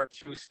lot more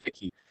too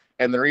sticky.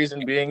 And the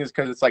reason being is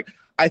because it's like,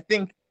 I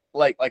think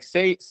like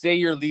say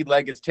your lead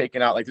leg is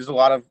taken out. Like there's a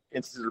lot of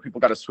instances where people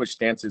got to switch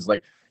stances,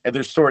 like, and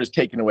their sword is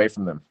taken away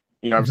from them.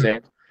 You know what I'm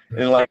saying?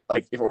 And like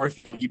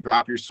if you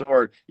drop your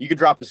sword, you could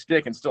drop a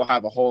stick and still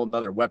have a whole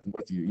other weapon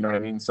with you. You know what I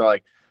mean? So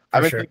like,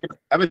 I've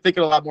been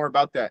thinking a lot more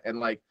about that. And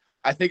like,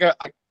 I think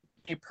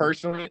me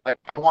personally, like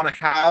I want to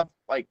have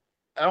like,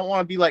 I don't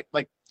want to be like,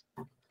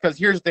 because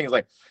here's the thing is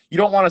like, you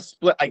don't want to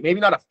split, like maybe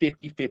not a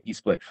 50-50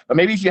 split, but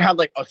maybe if you have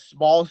like a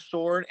small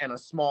sword and a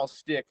small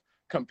stick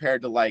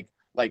compared to like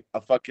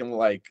a fucking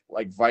like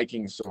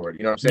Viking sword,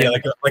 you know what I'm saying? Yeah,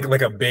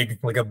 like a big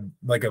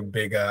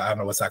I don't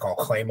know what's that called,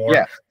 claymore,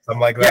 something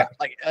like that.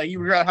 Yeah, like you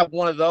would rather have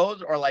one of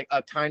those or like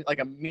a tiny, like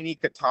a mini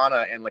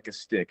katana and like a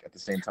stick at the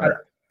same time.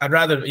 I'd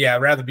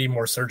rather be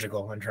more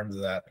surgical in terms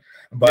of that,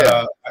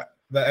 but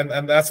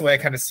and that's the way I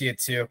kind of see it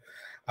too.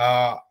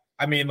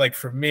 I mean, like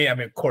for me, I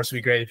mean, of course, it'd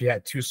be great if you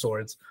had 2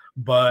 swords,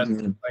 but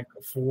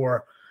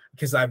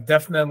because I've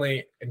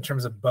definitely, in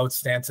terms of both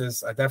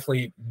stances, I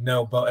definitely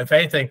know both. If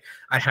anything,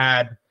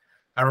 I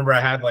remember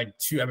I had like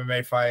 2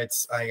 MMA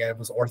fights. I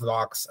was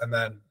Orthodox, and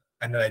then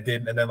like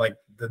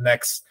the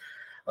next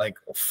like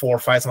 4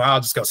 fights,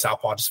 I'll just go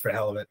Southpaw just for the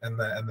hell of it, and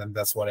then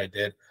that's what I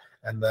did,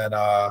 and then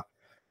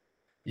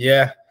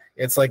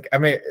it's like, I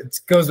mean,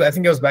 I think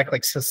it goes back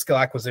like to skill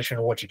acquisition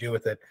and what you do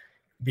with it,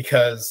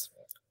 because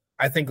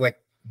I think like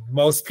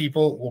most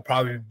people will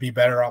probably be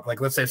better off.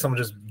 Like, let's say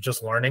someone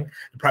just learning,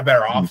 they're probably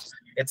better off.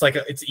 It's like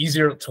it's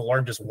easier to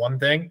learn just one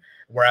thing,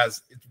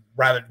 whereas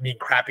rather than being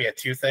crappy at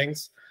 2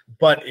 things.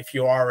 But if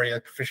you're already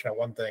like proficient at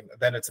one thing,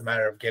 then it's a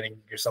matter of getting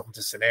yourself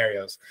into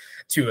scenarios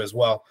too as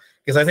well.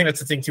 Because I think that's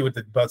the thing too with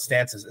both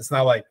stances. It's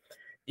not like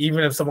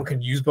even if someone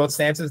can use both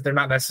stances, they're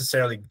not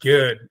necessarily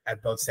good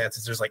at both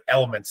stances. There's like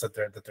elements that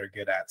they're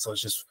good at. So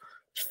it's just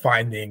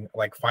finding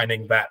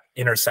that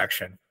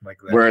intersection like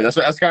that. Where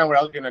that's kind of what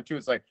I was getting at too.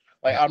 It's like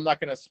I'm not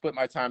gonna split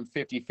my time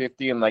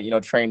 50-50 and like, you know,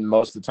 train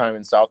most of the time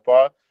in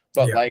southpaw.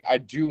 But like I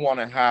do want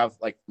to have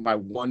like my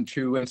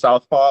 1-2 in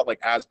southpaw like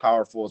as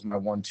powerful as my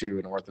 1-2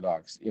 in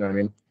orthodox. You know what I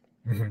mean?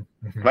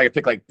 If I could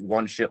pick like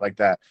one shit like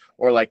that,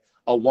 or like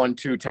a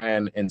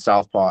 1-2-10 in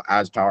southpaw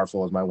as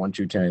powerful as my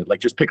 1-2-10.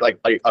 Like just pick like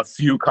a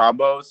few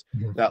combos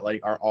that like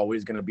are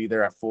always gonna be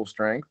there at full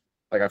strength.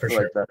 Like I feel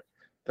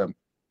like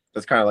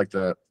that's kind of like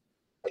the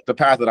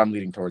path that I'm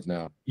leading towards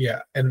now.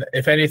 Yeah, and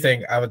if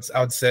anything, I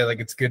would say like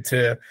it's good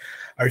to.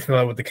 Are you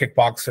familiar with the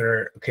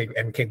kickboxer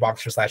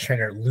 /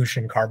 trainer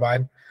Lucian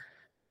Carbine?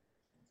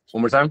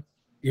 One more time.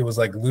 It was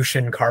like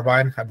Lucian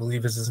Carbine, I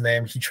believe is his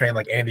name. He trained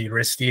like Andy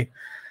Risti.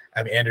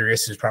 I mean, Andy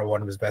Risti is probably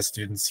one of his best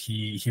students.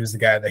 He was the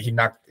guy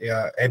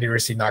that Andy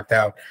Risti knocked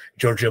out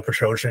Giorgio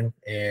Petrosian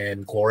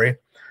in Glory.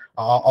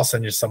 I'll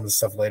send you some of the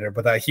stuff later.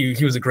 But he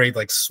was a great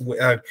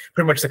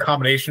pretty much the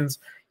combinations.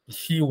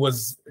 He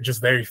was just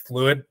very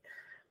fluid.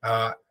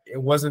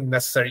 It wasn't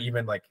necessarily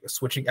even like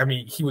switching. I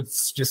mean, he would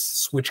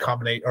just switch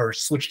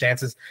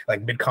stances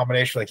like mid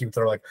combination. Like he would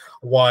throw like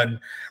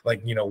 1,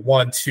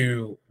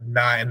 2,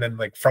 9, and then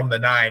like from the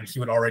 9 he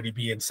would already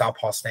be in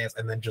southpaw stance,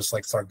 and then just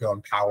like start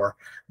going power,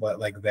 but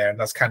like there. And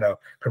that's kind of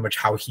pretty much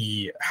how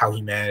he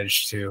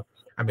managed to.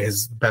 I mean,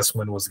 his best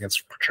win was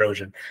against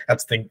Petrosian.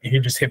 That's the thing. He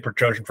just hit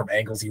Petrosian from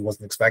angles he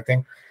wasn't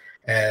expecting,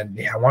 and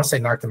I want to say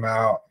knocked him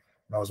out.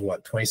 That was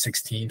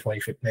 2016,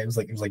 2015. It was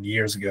like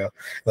years ago,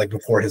 like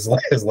before his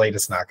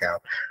latest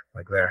knockout,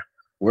 like there.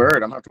 Word,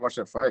 I'm gonna have to watch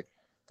that fight.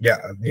 Yeah,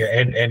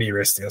 and Andy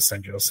Risti, I'll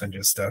send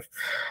you stuff.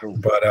 Cool.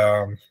 But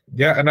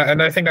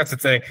and I think that's the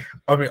thing.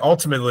 I mean,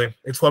 ultimately,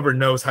 it's whoever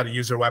knows how to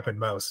use their weapon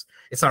most.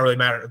 It's not really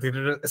matter.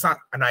 It's not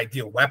an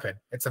ideal weapon.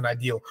 It's an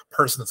ideal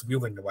person that's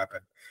wielding the weapon,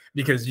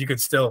 because you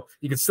could still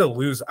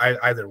lose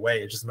either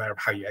way. It's just a matter of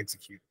how you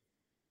execute.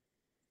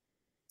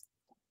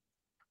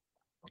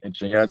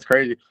 Interesting. Yeah, it's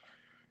crazy.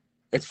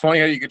 It's funny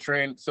how you could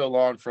train so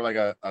long for like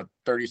a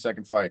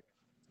 30-second fight.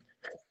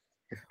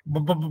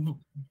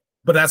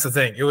 But that's the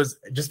thing. It was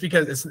just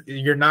because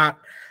you're not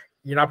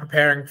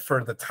preparing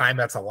for the time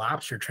that's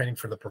elapsed. You're training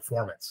for the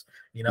performance.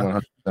 You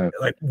know, 100%.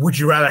 Like, would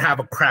you rather have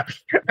a crappy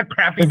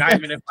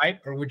 9-minute fight,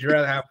 or would you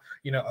rather have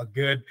a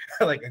good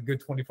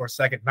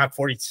 24-second, not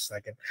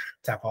 40-second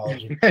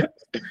Tapology?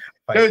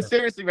 No,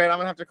 seriously, man, I'm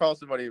gonna have to call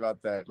somebody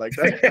about that. Like,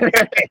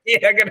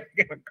 yeah, I'm gonna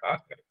call.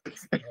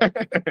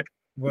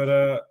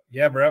 But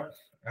yeah, bro.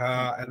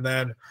 And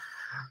then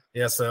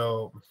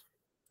so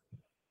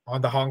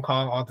on to Hong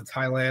Kong, on to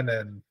Thailand,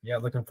 and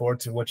looking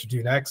forward to what you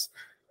do next.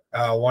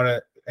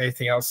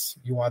 Anything else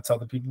you want to tell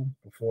the people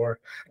before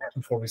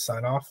we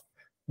sign off?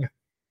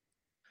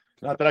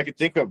 Not that I could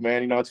think of,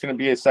 man. It's going to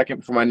be a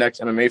second for my next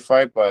MMA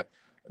fight, but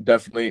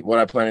definitely what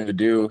I'm planning to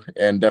do,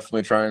 and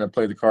definitely trying to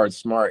play the cards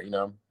smart,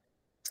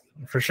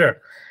 For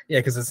sure. Yeah,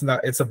 because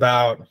it's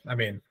about, I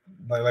mean,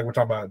 like we're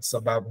talking about, it's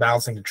about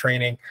balancing the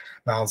training,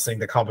 balancing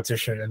the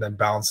competition, and then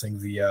balancing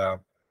the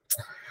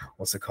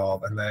what's it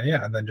called? And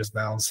then just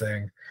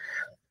balancing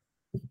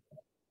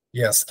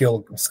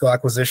skill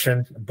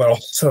acquisition, but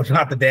also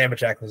not the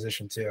damage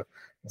acquisition too.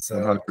 So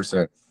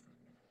 100%.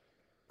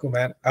 Cool,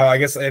 man. I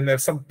guess, and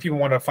if some people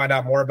want to find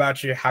out more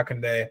about you, how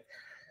can they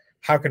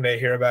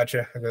hear about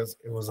you? Because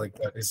it was like,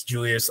 it's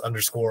Julius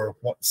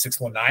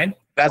 _619.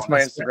 That's my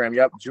Instagram.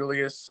 Yep,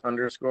 Julius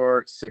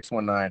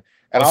 _619.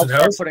 And I'll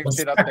start putting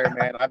shit up there,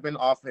 man. I've been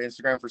off of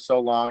Instagram for so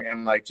long,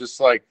 and just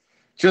like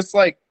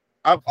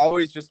I've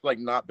always just like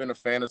not been a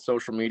fan of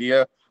social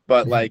media.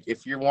 But like,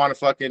 if you want to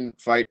fucking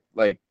fight,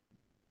 like,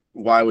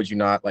 why would you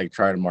not like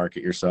try to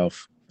market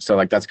yourself? So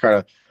like, that's kind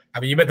of. I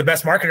mean, you met the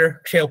best marketer,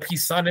 KLP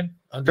Sonnen.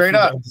 Straight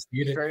up.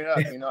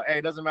 Hey,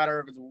 it doesn't matter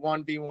if it's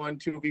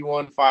 1v1,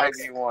 2v1,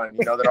 5v1.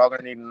 They're all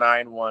gonna need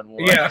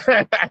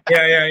 9-1-1.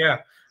 Yeah.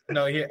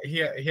 No,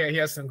 he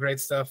has some great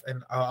stuff,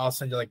 and I'll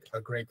send you like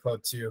a great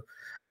quote too.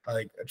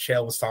 Like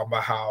Chael was talking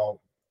about how,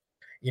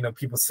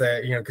 people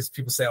say, because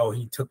people say, oh,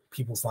 he took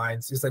people's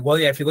lines. It's like, well,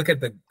 yeah, if you look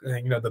at the,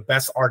 the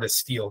best artist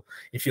steal.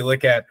 If you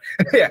look at,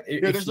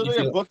 there's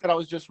literally a book that I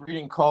was just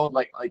reading called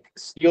like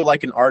Steal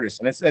Like an Artist,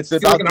 and it's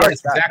about like an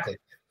artist, exactly.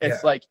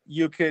 It's like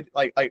you could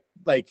like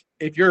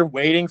if you're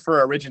waiting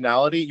for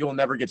originality, you'll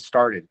never get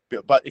started.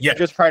 But if you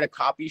just try to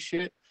copy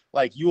shit,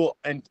 like you will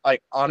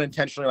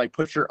unintentionally like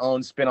put your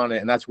own spin on it,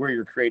 and that's where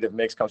your creative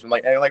mix comes from.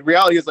 Like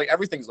reality is like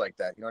everything's like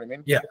that. You know what I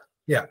mean?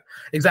 Yeah,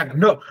 exactly.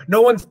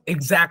 No one's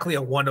exactly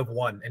a one of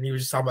one. And he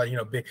was just talking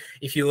about big.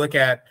 If you look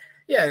at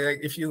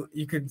if you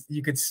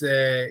could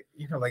say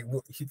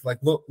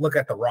look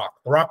at The Rock.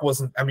 The Rock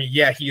wasn't. I mean,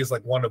 he is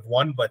like one of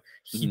one, but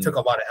he took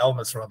a lot of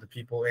elements from other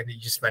people, and he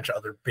just mentioned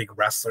other big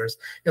wrestlers.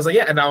 He was like,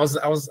 and I was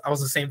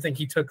the same thing.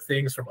 He took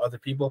things from other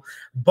people,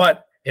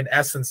 but in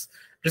essence,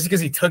 just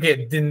because he took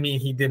it didn't mean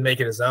he didn't make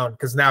it his own.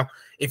 Because now,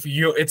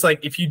 it's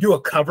like if you do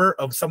a cover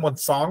of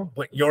someone's song,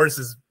 but yours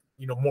is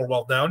more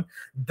well known,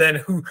 then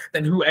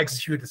who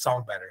executed the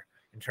song better?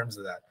 in terms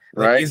of that.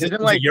 Like, right? Is it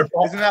your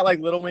fault? Isn't that like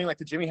Little Wayne? Like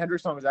the Jimi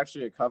Hendrix song was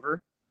actually a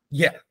cover.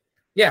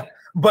 Yeah,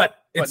 but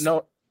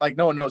no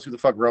one knows who the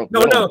fuck wrote.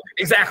 No,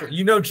 exactly.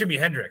 You know Jimi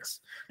Hendrix.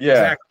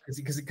 Yeah,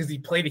 exactly, because he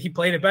played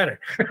it better.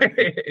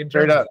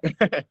 Straight up.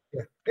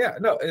 yeah.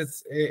 No,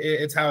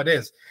 it's how it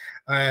is,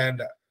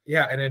 and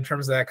in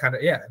terms of that kind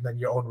of and then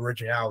your own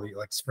originality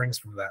like springs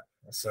from that.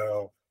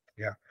 So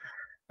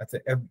that's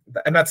it,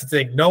 and that's the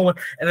thing. No one,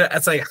 and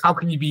it's like, how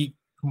can you be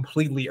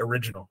completely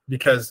original?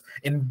 Because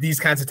in these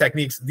kinds of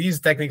techniques, these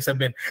techniques have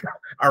been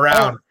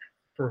around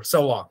for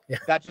so long. Yeah.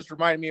 That just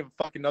reminded me of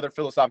fucking another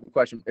philosophical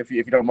question, if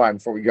you don't mind,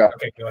 before we go.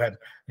 Okay, go ahead.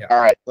 Yeah. All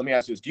right, let me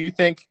ask you this. Do you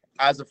think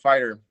as a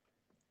fighter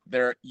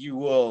there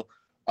will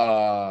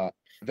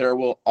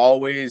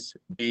always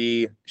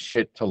be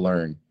shit to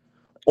learn?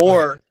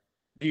 Or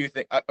do you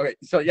think okay,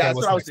 so that's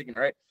what I was thinking,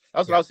 right?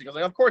 That's what I was thinking. I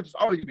was like, of course there's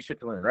always gonna be shit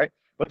to learn, right?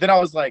 But then I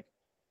was like,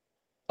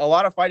 a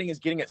lot of fighting is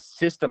getting a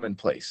system in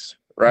place,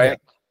 right?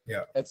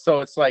 Yeah. And so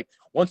it's like,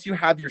 once you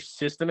have your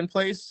system in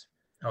place.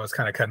 Oh, it's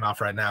kind of cutting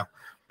off right now.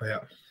 But yeah.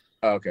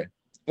 Okay.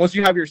 Once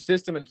you have your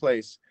system in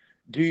place,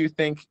 do you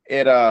think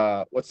it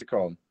what's it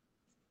called?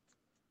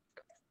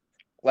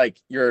 Like,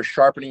 you're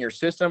sharpening your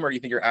system, or do you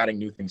think you're adding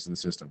new things to the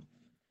system?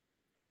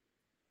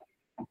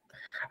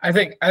 I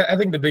think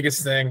the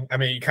biggest thing, I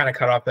mean, you kind of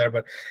cut off there,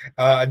 but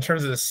in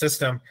terms of the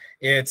system,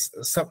 it's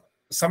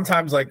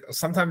sometimes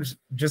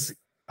just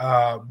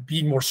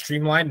being more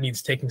streamlined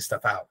means taking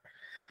stuff out.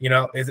 You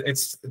know,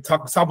 it's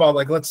talk about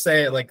like let's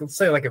say like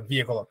a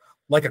vehicle,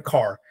 like a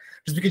car.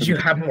 Just because you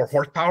have more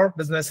horsepower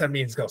doesn't necessarily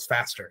mean it goes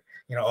faster.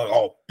 You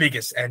know,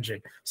 biggest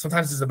engine.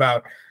 Sometimes it's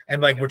about,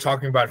 and like we're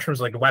talking about in terms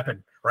of like a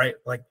weapon, right?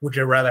 Like, would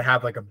you rather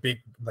have like a big,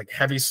 like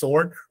heavy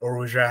sword, or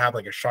would you rather have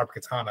like a sharp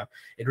katana?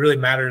 It really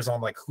matters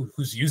on like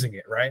who's using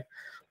it, right?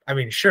 I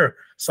mean, sure,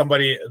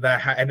 somebody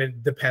and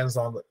it depends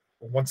on,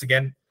 once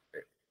again,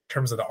 in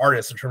terms of the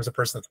artist, in terms of the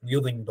person that's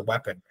wielding the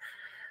weapon,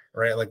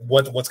 right? Like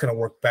what's going to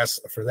work best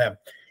for them.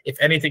 If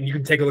anything, you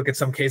can take a look at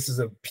some cases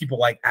of people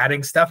like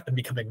adding stuff and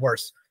becoming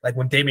worse. Like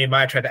when Damian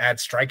Maia tried to add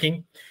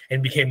striking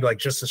and became like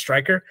just a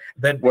striker,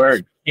 then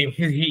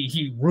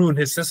he ruined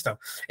his system.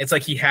 It's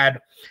like he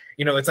had,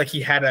 an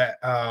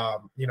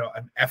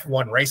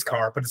F1 race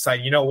car, but it's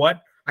like, you know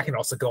what? I can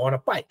also go on a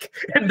bike.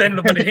 And then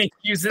he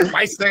uses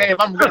bicycle. If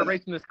I'm going to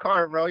race in this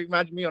car, bro,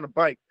 imagine me on a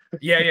bike.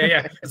 Yeah.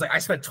 It's like, I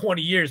spent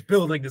 20 years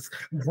building this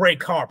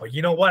great car, but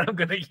you know what I'm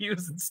going to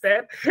use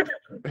instead?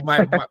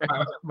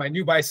 my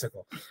new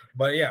bicycle.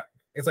 But yeah,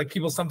 it's like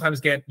people sometimes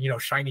get,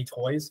 shiny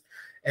toys.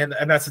 And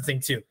that's the thing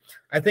too.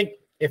 I think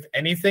if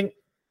anything,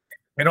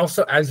 and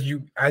also as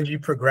you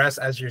progress,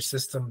 as your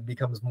system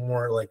becomes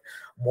more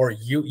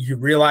you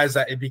realize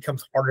that it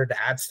becomes harder to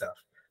add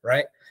stuff,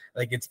 right?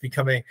 Like it's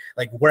becoming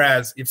like,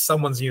 whereas if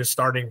someone's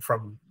starting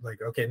from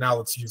like, okay, now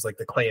let's use like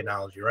the clay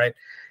analogy, right?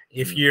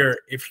 If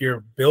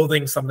you're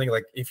building something,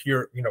 like if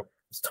you're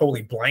it's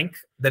totally blank,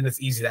 then it's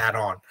easy to add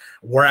on.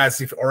 Whereas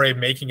if you're already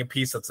making a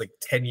piece that's like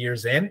 10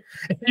 years in,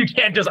 you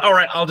can't just, all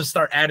right, I'll just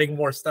start adding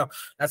more stuff.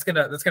 That's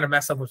gonna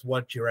mess up with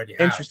what you already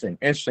have.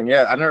 Interesting.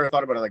 Yeah, I never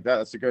thought about it like that.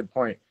 That's a good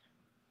point.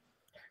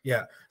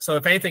 Yeah. So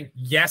if anything,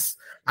 yes,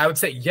 I would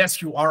say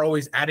yes, you are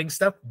always adding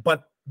stuff,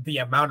 but the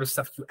amount of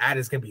stuff you add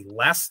is going to be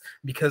less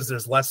because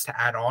there's less to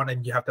add on,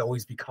 and you have to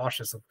always be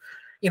cautious of,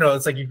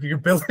 it's like if you're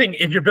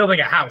building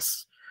a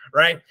house,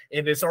 right,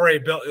 and it's already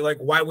built, like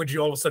why would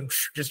you all of a sudden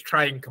just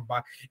try and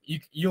combine?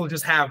 You'll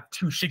just have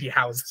two shitty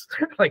houses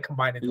like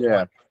combined into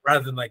one,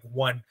 rather than like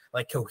one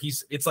like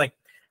cohesive. It's like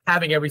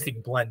having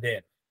everything blend in.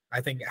 I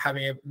think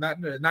having it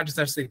not just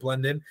necessarily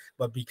blend in,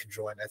 but be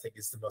conjoined, I think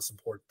is the most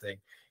important thing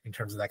in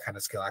terms of that kind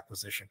of skill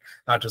acquisition.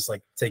 Not just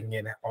like taking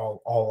in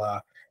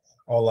all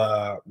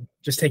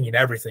just taking in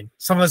everything.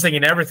 Sometimes taking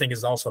in everything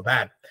is also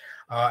bad.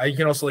 You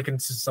can also look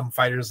into some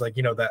fighters like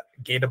that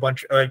gained a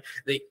bunch.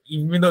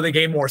 Even though they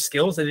gained more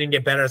skills, they didn't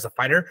get better as a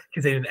fighter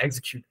because they didn't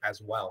execute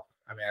as well.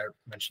 I mean, I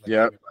mentioned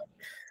that.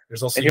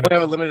 There's also, and you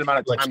only have a limited amount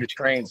of time to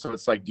train, so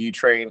it's like, do you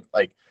train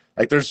like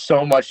there's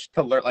so much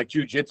to learn. Like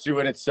jiu-jitsu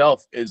in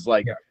itself is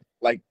like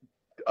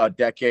a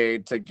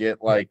decade to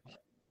get like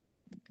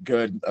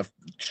good.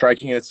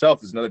 Striking in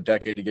itself is another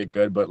decade to get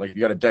good, but like if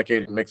you got a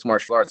decade in mixed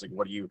martial arts, like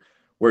where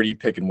do you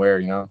pick and where,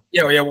 Yeah.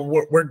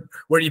 Well,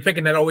 where do you pick?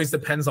 And that always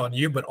depends on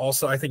you. But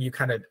also, I think you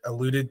kind of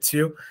alluded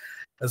to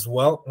as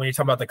well, when you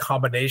talk about the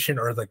combination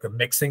or like the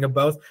mixing of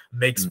both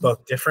makes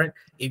both different.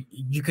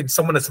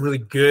 Someone that's really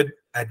good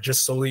at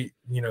just solely,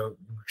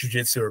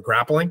 jiu-jitsu or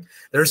grappling,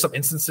 there are some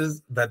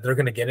instances that they're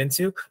going to get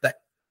into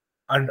that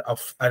an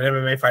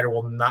MMA fighter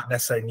will not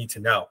necessarily need to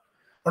know.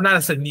 Or not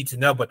necessarily need to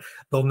know, but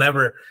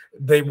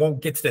they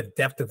won't get to the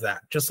depth of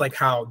that. Just like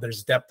how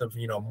there's depth of, a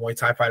Muay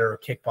Thai fighter or a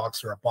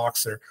kickboxer or a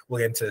boxer will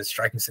get into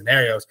striking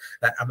scenarios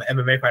that an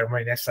MMA fighter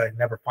might necessarily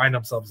never find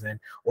themselves in,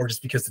 or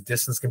just because the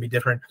distance can be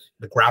different,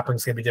 the grappling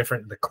is going to be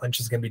different, the clinch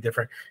is going to be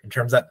different in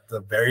terms of the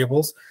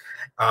variables.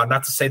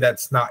 Not to say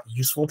that's not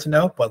useful to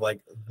know, but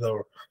like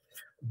the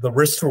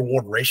risk to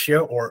reward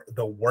ratio or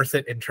the worth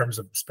it in terms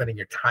of spending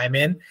your time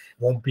in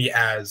won't be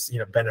as,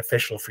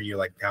 beneficial for you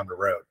like down the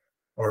road.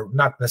 Or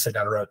not necessarily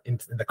down the road in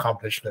the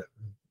competition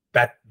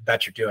that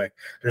you're doing.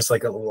 There's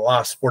like a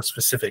lot of sports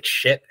specific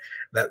shit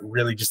that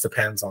really just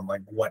depends on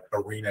like what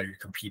arena you're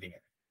competing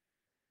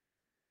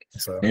in.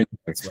 So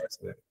that's what I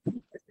said.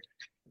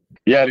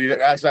 Yeah, dude.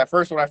 When I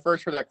first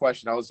heard that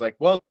question, I was like,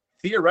 well,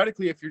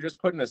 theoretically, if you're just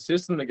putting a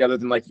system together,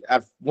 then like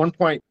at some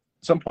point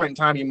in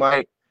time, you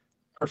might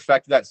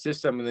perfect that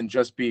system and then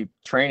just be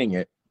training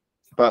it.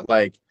 But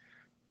like,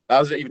 that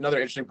was even another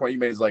interesting point you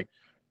made, is like,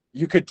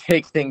 you could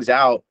take things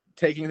out.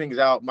 Taking things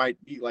out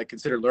might be like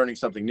consider learning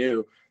something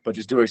new, but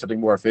just doing something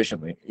more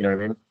efficiently. You know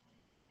what I mean?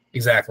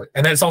 Exactly.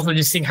 And then it's also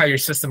just seeing how your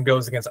system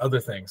goes against other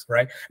things,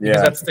 right? Because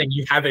Yeah. that's the thing.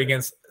 You have it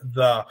against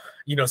the,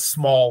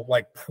 small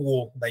like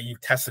pool that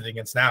you've tested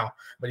against now.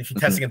 But if you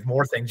test against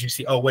more things, you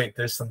see, oh, wait,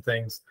 there's some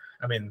things.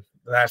 I mean,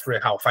 that's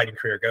really how a fighting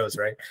career goes,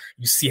 right?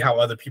 You see how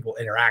other people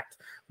interact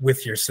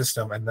with your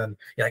system. And then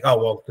you're like, oh,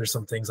 well, there's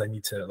some things I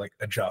need to like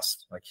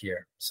adjust like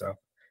here. So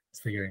it's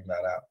figuring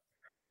that out.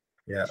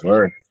 Yeah.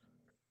 Sure.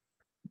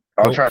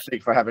 I'll try to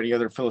think if I have any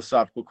other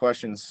philosophical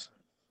questions.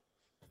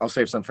 I'll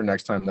save some for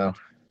next time, though.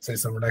 Say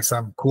something next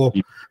time. Cool.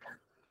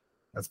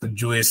 That's been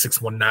Julius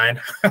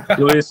 619.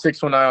 Julius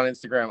 619 on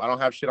Instagram. I don't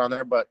have shit on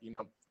there, but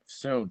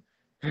soon.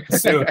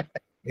 Soon.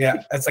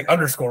 Yeah, it's like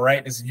underscore,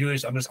 right? It's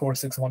Julius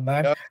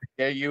 _619.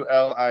 Julius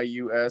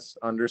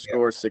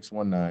 _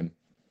 619.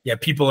 Yeah,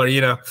 people are,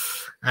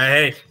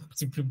 hey,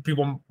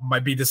 people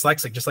might be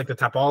dyslexic, just like the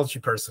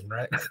topology person,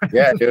 right?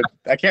 Yeah, dude.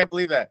 I can't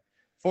believe that.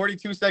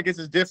 42 seconds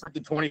is different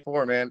than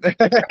 24, man.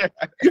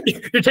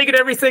 You're taking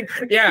everything.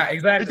 Yeah,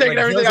 exactly. You're taking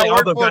everything I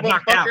work for, got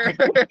knocked out.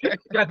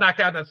 Got knocked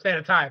out in the span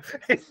of time.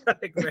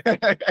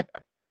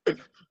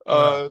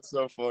 Oh, that's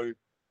so funny.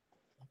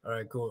 All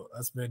right, cool.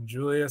 That's been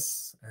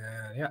Julius.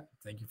 And yeah,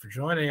 thank you for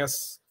joining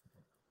us.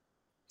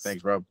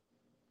 Thanks, bro.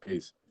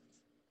 Peace.